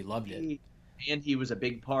did it because he loved it. And he was a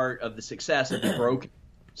big part of the success of the broken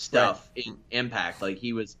stuff in Impact. Like,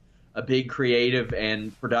 he was a big creative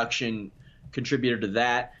and production contributor to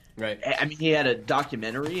that. Right. I mean, he had a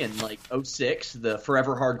documentary in like 2006, the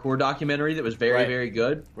Forever Hardcore documentary that was very, very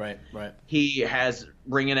good. Right. He has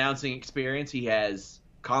ring announcing experience. He has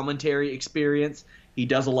commentary experience. He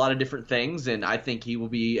does a lot of different things, and I think he will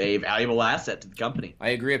be a valuable asset to the company. I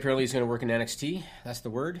agree. Apparently he's going to work in NXT. That's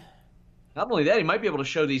the word. Not only that, he might be able to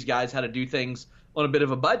show these guys how to do things on a bit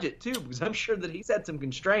of a budget, too, because I'm sure that he's had some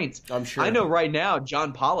constraints. I'm sure. I know right now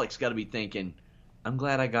John Pollock's got to be thinking, I'm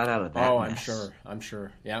glad I got out of that mess. I'm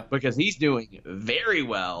sure. Yeah. Because he's doing very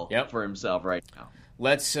well for himself right now.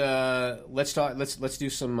 Let's do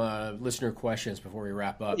some listener questions before we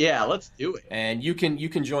wrap up. Yeah, let's do it. And you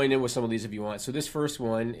can join in with some of these if you want. So this first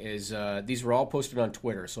one is these were all posted on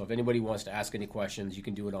Twitter. So if anybody wants to ask any questions, you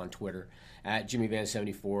can do it on Twitter at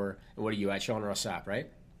JimmyVan74. And what are you at? Sean Ross Sapp, right?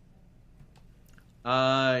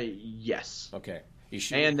 Yes. Okay.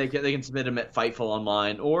 And they can submit them at Fightful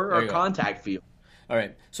Online or our contact field. All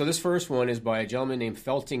right, so this first one is by a gentleman named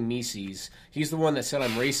Felting Mises. He's the one that said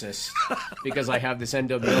I'm racist because I have this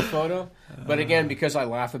NWO photo. But again, because I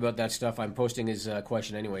laugh about that stuff, I'm posting his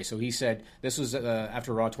question anyway. So he said, this was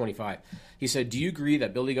after Raw 25. He said, do you agree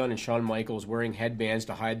that Billy Gunn and Shawn Michaels wearing headbands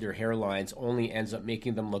to hide their hairlines only ends up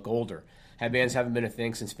making them look older? Headbands haven't been a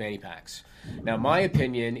thing since fanny packs. Now, my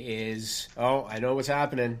opinion is, I know what's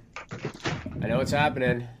happening.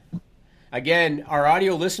 Again, our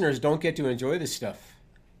audio listeners don't get to enjoy this stuff.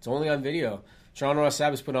 It's only on video. Sean Ross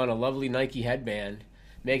Sapp has put on a lovely Nike headband,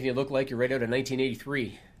 making it look like you're right out of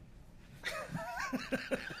 1983.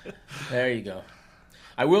 There you go.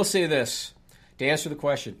 I will say this, to answer the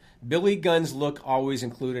question. Billy Gunn's look always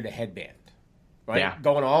included a headband. Right? Yeah.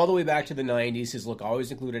 Going all the way back to the 90s, his look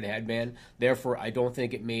always included a headband. Therefore, I don't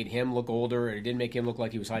think it made him look older, and it didn't make him look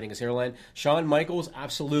like he was hiding his hairline. Shawn Michaels,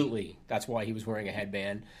 absolutely. That's why he was wearing a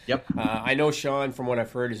headband. Yep. I know Shawn, from what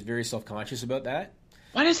I've heard, is very self-conscious about that.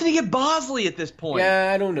 Why doesn't he get Bosley at this point?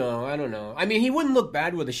 Yeah, I don't know. I mean, he wouldn't look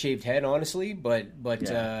bad with a shaved head, honestly, but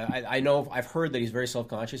I know I've heard that he's very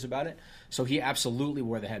self-conscious about it. So he absolutely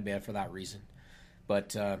wore the headband for that reason. But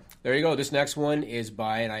there you go. This next one is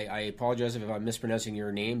by, and I apologize if I'm mispronouncing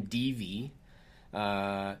your name, DV.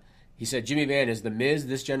 He said, Jimmy Van is the Miz,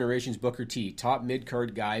 this generation's Booker T. Top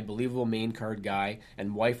mid-card guy, believable main card guy,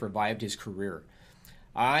 and wife revived his career.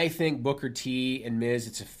 I think Booker T and Miz,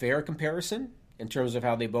 it's a fair comparison in terms of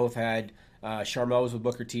how they both had Sharmell was with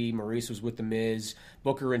Booker T, Maurice was with the Miz,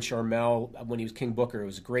 Booker and Sharmell, when he was King Booker, it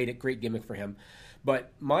was a great gimmick for him.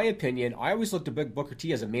 But my opinion, I always looked at Booker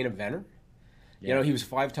T as a main eventer. Yeah. You know, he was a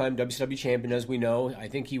 5-time WCW champion, as we know. I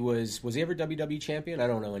think he was he ever WWE champion? I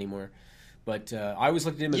don't know anymore. But I always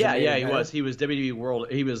looked at him as a main eventer. Yeah, he was. He was WWE World.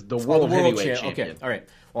 He was the World Heavyweight Champion. Okay, all right.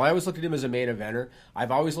 Well, I always looked at him as a main eventer. I've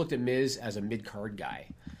always looked at Miz as a mid-card guy,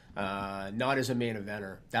 not as a main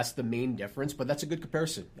eventer. That's the main difference, but that's a good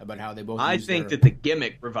comparison about how they both I think that the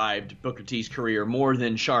gimmick revived Booker T's career more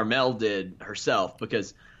than Sharmell did herself,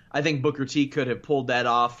 because I think Booker T could have pulled that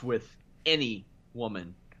off with any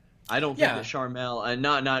woman. I don't think that Sharmell, and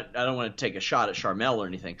I don't want to take a shot at Sharmell or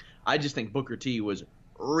anything. I just think Booker T was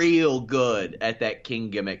real good at that King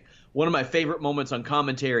gimmick. One of my favorite moments on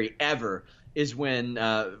commentary ever is when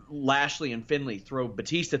Lashley and Finlay throw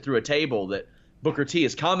Batista through a table that Booker T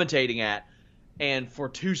is commentating at, and for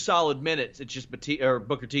 2 solid minutes, it's just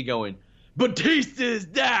Booker T going, Batista's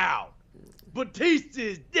down!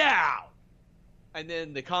 Batista's down! And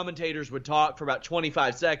then the commentators would talk for about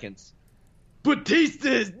 25 seconds.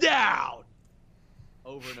 Batista's down!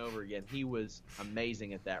 Over and over again. He was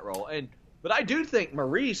amazing at that role. But I do think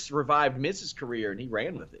Maurice revived Miz's career, and he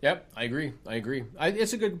ran with it. Yep, I agree.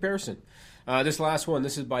 It's a good comparison. This last one,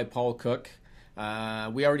 this is by Paul Cook.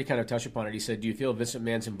 We already kind of touched upon it. He said, do you feel Vince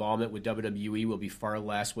McMahon's involvement with WWE will be far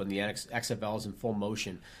less when the XFL is in full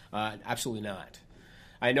motion? Absolutely not.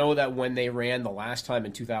 I know that when they ran the last time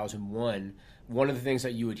in 2001, one of the things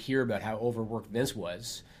that you would hear about how overworked Vince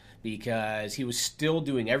was, because he was still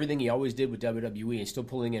doing everything he always did with WWE and still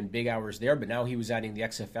pulling in big hours there, but now he was adding the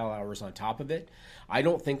XFL hours on top of it. I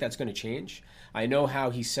don't think that's going to change. I know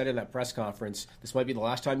how he said in that press conference, this might be the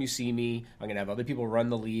last time you see me. I'm going to have other people run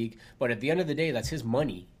the league. But at the end of the day, that's his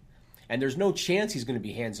money. And there's no chance he's going to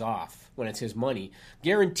be hands-off when it's his money.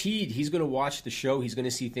 Guaranteed, he's going to watch the show. He's going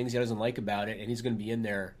to see things he doesn't like about it, and he's going to be in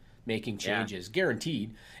there making changes. Yeah.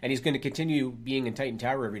 Guaranteed. And he's going to continue being in Titan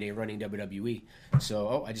Tower every day running WWE.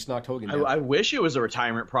 So, I just knocked Hogan down. I wish it was a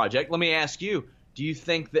retirement project. Let me ask you, do you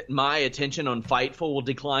think that my attention on Fightful will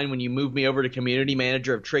decline when you move me over to community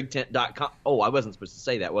manager of TrigTent.com? Oh, I wasn't supposed to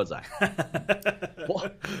say that, was I?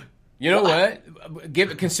 You know what?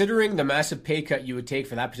 Considering the massive pay cut you would take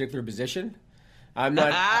for that particular position, I'm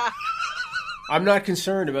not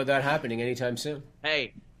concerned about that happening anytime soon.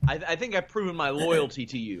 Hey, I think I've proven my loyalty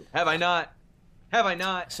to you. Have I not? Have I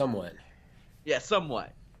not? Somewhat. Yeah,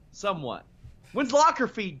 somewhat. When's Locker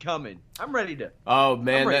Feed coming? I'm ready to. Oh,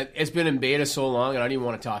 man, it's been in beta so long, and I don't even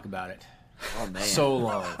want to talk about it. Oh, man. So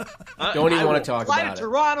long. Don't even want to talk about it. Fly to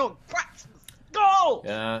Toronto. Go!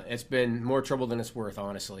 Yeah, it's been more trouble than it's worth,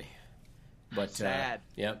 honestly. But sad.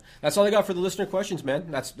 Yeah, that's all I got for the listener questions, man.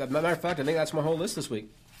 Matter of fact, I think that's my whole list this week.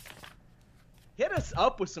 Hit us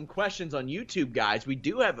up with some questions on YouTube, guys. We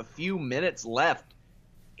do have a few minutes left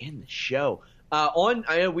in the show.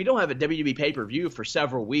 We don't have a WWE pay-per-view for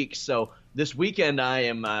several weeks, so this weekend I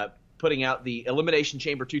am putting out the Elimination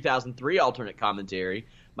Chamber 2003 alternate commentary.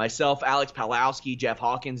 Myself, Alex Palowski, Jeff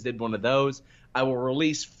Hawkins did one of those. I will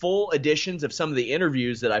release full editions of some of the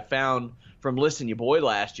interviews that I found from Listen Ya Boy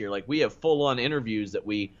last year. Like, we have full-on interviews that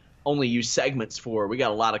we only use segments for. We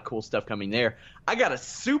got a lot of cool stuff coming there. I got a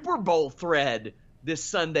Super Bowl thread this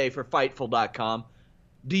Sunday for Fightful.com.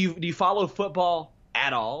 Do you follow football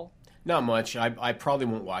at all? Not much. I probably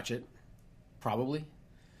won't watch it. Probably.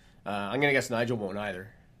 I'm going to guess Nigel won't either.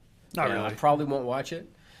 Not really. I probably won't watch it.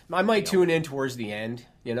 I might tune in towards the end,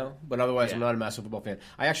 but otherwise I'm not a massive football fan.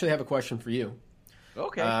 I actually have a question for you.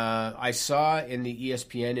 Okay. I saw in the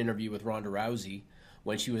ESPN interview with Ronda Rousey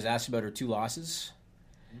when she was asked about her 2 losses,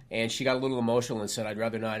 and she got a little emotional and said, I'd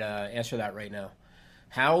rather not answer that right now.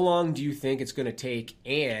 How long do you think it's going to take,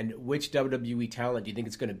 and which WWE talent do you think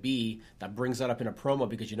it's going to be that brings that up in a promo?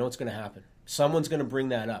 Because you know it's going to happen. Someone's going to bring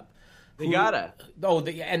that up. They gotta.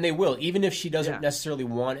 And they will. Even if she doesn't necessarily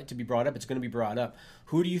want it to be brought up, it's going to be brought up.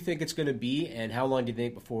 Who do you think it's going to be, and how long do you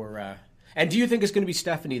think before... and do you think it's going to be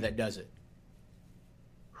Stephanie that does it?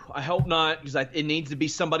 I hope not, because it needs to be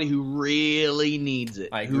somebody who really needs it.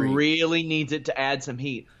 I agree. Who really needs it to add some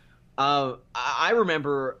heat. I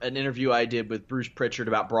remember an interview I did with Bruce Pritchard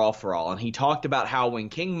about Brawl for All, and he talked about how when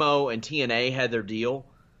King Mo and TNA had their deal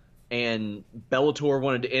and Bellator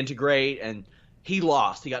wanted to integrate, and he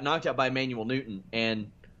lost. He got knocked out by Emmanuel Newton,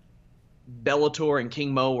 and Bellator and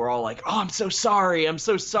King Mo were all like, oh, I'm so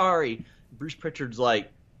sorry. Bruce Pritchard's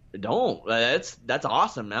like, don't. That's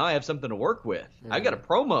awesome. Now I have something to work with. I got a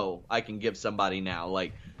promo I can give somebody now.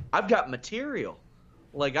 Like, I've got material.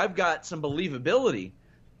 Like, I've got some believability.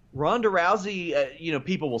 Ronda Rousey,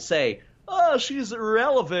 people will say, oh, she's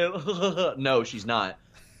irrelevant. No, she's not.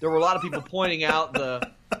 There were a lot of people pointing out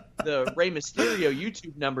the Rey Mysterio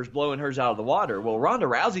YouTube numbers blowing hers out of the water. Well, Ronda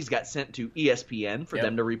Rousey's got sent to ESPN for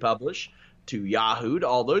them to republish, to Yahoo, to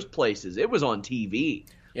all those places. It was on TV.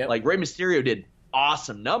 Yep. Like, Rey Mysterio did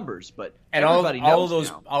awesome numbers, but and everybody all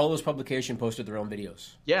knows of those publications posted their own videos.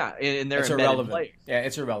 Yeah, and they're it's embedded irrelevant. players. Yeah,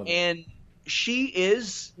 it's irrelevant. And she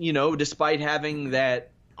is, despite having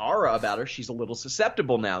that aura about her, she's a little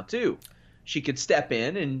susceptible now too. She could step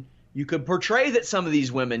in, and you could portray that some of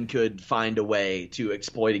these women could find a way to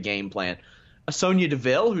exploit a game plan. A Sonya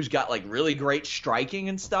Deville, who's got like really great striking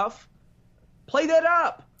and stuff, play that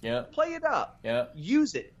up. Yeah. Play it up. Yeah.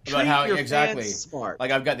 Use it. About Treat how your exactly fans smart. Like,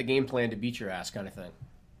 I've got the game plan to beat your ass kind of thing.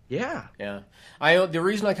 Yeah. Yeah. The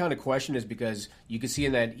reason I kind of question is because you can see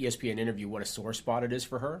in that ESPN interview what a sore spot it is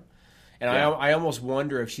for her. And I almost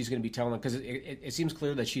wonder if she's going to be telling, because it seems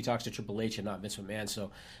clear that she talks to Triple H and not Vince McMahon.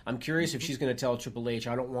 So I'm curious if she's going to tell Triple H,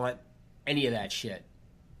 I don't want any of that shit,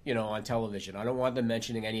 on television. I don't want them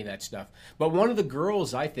mentioning any of that stuff. But one of the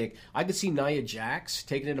girls, I think, I could see Nia Jax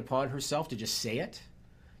taking it upon herself to just say it,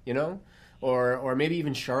 or maybe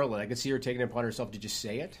even Charlotte. I could see her taking it upon herself to just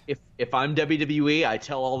say it. If I'm WWE, I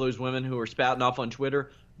tell all those women who are spouting off on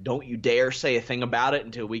Twitter, don't you dare say a thing about it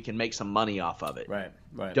until we can make some money off of it. Right.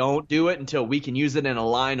 Don't do it until we can use it in a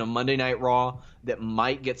line on Monday Night Raw that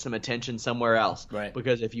might get some attention somewhere else. Right.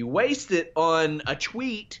 Because if you waste it on a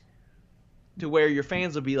tweet to where your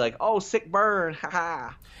fans will be like, oh, sick burn,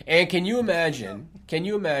 haha. And can you imagine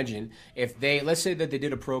if let's say that they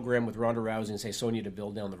did a program with Ronda Rousey and say Sonya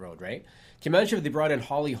Deville down the road, right? Can you imagine if they brought in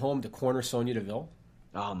Holly Holm to corner Sonya Deville?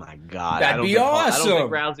 Oh, my God. That'd be awesome. I don't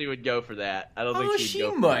think Rousey would go for that. I don't think she'd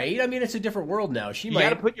go for might. that. I mean, it's a different world now. You got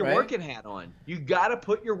to put your working hat on. You got to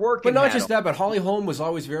put your working hat on. But not just that, but Holly Holm was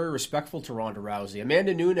always very respectful to Ronda Rousey.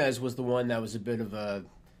 Amanda Nunes was the one that was a bit of a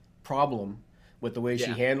problem with the way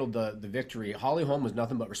she handled the victory. Holly Holm was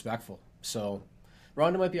nothing but respectful. So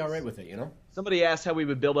Ronda might be all right with it, you know? Somebody asked how we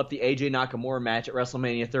would build up the AJ Nakamura match at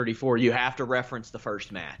WrestleMania 34. You have to reference the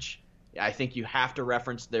first match. I think you have to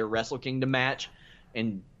reference their Wrestle Kingdom match.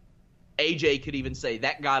 And AJ could even say,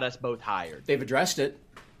 that got us both hired. They've addressed it.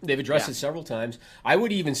 They've addressed it several times. I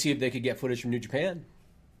would even see if they could get footage from New Japan.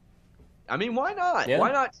 I mean, why not? Yeah.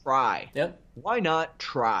 Why not try? Yeah. Why not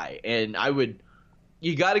try? And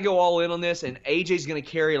you got to go all in on this, and AJ's going to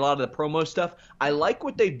carry a lot of the promo stuff. I like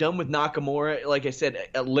what they've done with Nakamura. Like I said,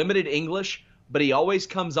 a limited English, but he always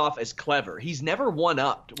comes off as clever. He's never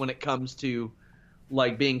one-upped when it comes to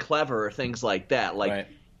like being clever or things like that. Like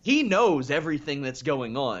he knows everything that's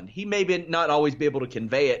going on. He may not always be able to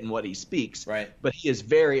convey it in what he speaks, but he is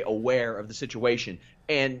very aware of the situation.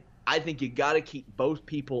 And I think you got to keep both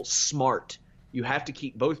people smart. You have to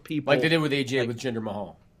keep both people like they did with AJ with Jinder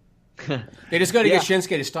Mahal. They just got to get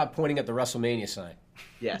Shinsuke to stop pointing at the WrestleMania sign.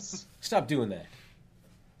 Yes. Stop doing that.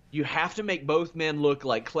 You have to make both men look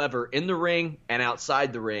like clever in the ring and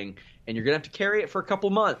outside the ring, and you're going to have to carry it for a couple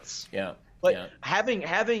months. Yeah. But having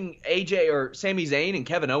AJ or Sami Zayn and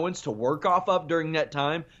Kevin Owens to work off of during that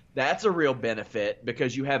time, that's a real benefit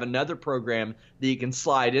because you have another program that you can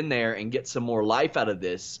slide in there and get some more life out of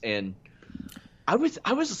this. And I was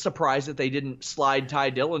surprised that they didn't slide Ty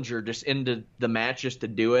Dillinger just into the match just to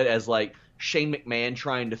do it as like Shane McMahon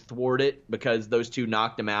trying to thwart it because those two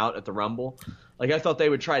knocked him out at the Rumble. Like I thought they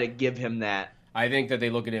would try to give him that. I think that they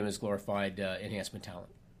look at him as glorified enhancement talent.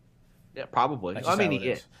 Yeah, probably. I mean, he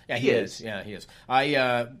is. Yeah, he is. Yeah, he is.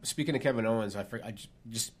 Speaking of Kevin Owens, I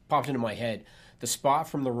just popped into my head the spot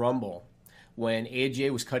from the Rumble when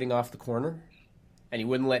AJ was cutting off the corner, and he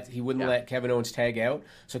wouldn't let Kevin Owens tag out.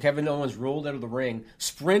 So Kevin Owens rolled out of the ring,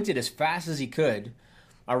 sprinted as fast as he could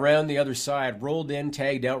around the other side, rolled in,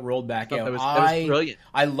 tagged out, rolled back out. That was brilliant.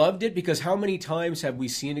 I loved it because how many times have we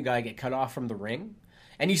seen a guy get cut off from the ring,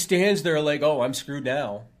 and he stands there like, "Oh, I'm screwed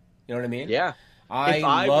now." You know what I mean? Yeah. If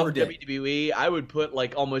I were loved it. WWE, I would put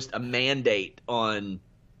like almost a mandate on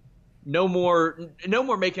no more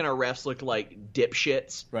making our refs look like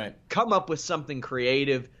dipshits. Right. Come up with something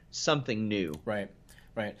creative, something new. Right.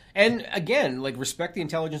 And again, like respect the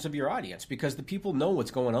intelligence of your audience because the people know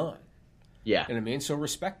what's going on. Yeah. You know what I mean? So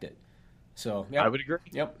respect it. So yeah. I would agree.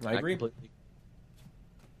 Yep, I agree. Completely.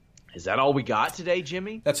 Is that all we got today,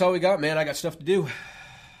 Jimmy? That's all we got, man. I got stuff to do.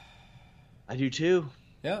 I do too.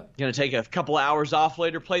 Yeah. Gonna take a couple hours off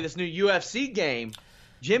later, play this new UFC game.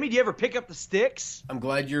 Jimmy, do you ever pick up the sticks? I'm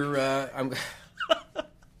glad you're. I'm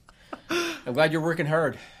glad you're working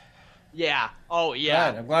hard. Yeah. Oh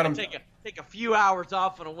yeah. I'm glad I'm. Take a few hours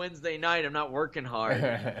off on a Wednesday night. I'm not working hard.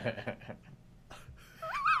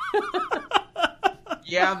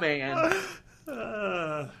 Yeah, man.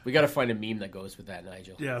 We got to find a meme that goes with that,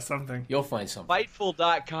 Nigel. Yeah, something. You'll find something.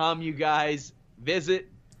 Fightful.com, you guys. Visit.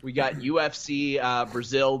 We got UFC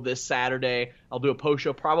Brazil this Saturday. I'll do a post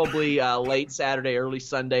show probably late Saturday, early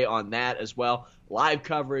Sunday on that as well. Live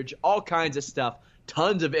coverage, all kinds of stuff.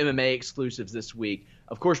 Tons of MMA exclusives this week.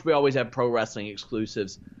 Of course, we always have pro wrestling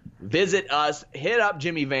exclusives. Visit us. Hit up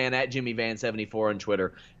Jimmy Van at JimmyVan74 on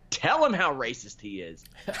Twitter. Tell him how racist he is.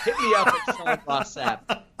 Hit me up at Sean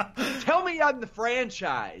Rossap. Tell me I'm the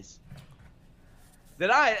franchise.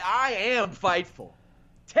 That I am Fightful.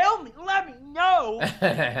 Let me know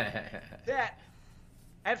that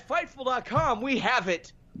at Fightful.com we have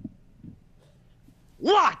it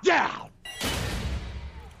locked down.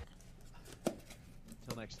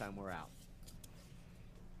 Until next time, we're out.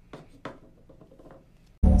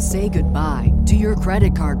 Say goodbye to your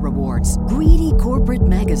credit card rewards. Greedy corporate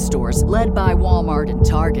mega stores, led by Walmart and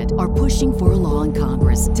Target, are pushing for a law in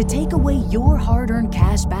Congress to take away your hard-earned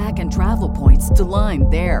cash back and travel points to line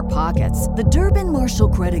their pockets. The Durbin-Marshall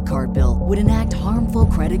credit card bill would enact harmful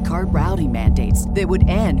credit card routing mandates that would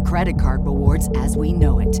end credit card rewards as we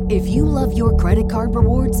know it. If you love your credit card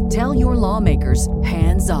rewards, tell your lawmakers,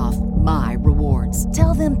 hands off my rewards.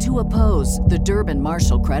 Tell them to oppose the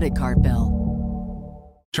Durbin-Marshall credit card bill.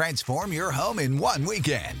 Transform your home in one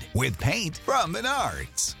weekend with paint from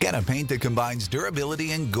Menards. Get a paint that combines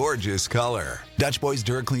durability and gorgeous color. Dutch Boy's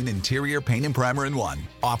DuraClean Interior Paint and Primer in One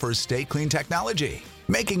offers Stay Clean technology,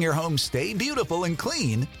 making your home stay beautiful and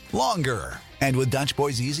clean longer. And with Dutch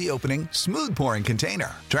Boy's easy opening, smooth pouring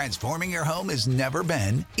container, transforming your home has never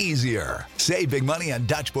been easier. Save big money on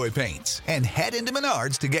Dutch Boy paints and head into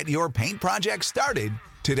Menards to get your paint project started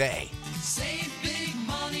today. Save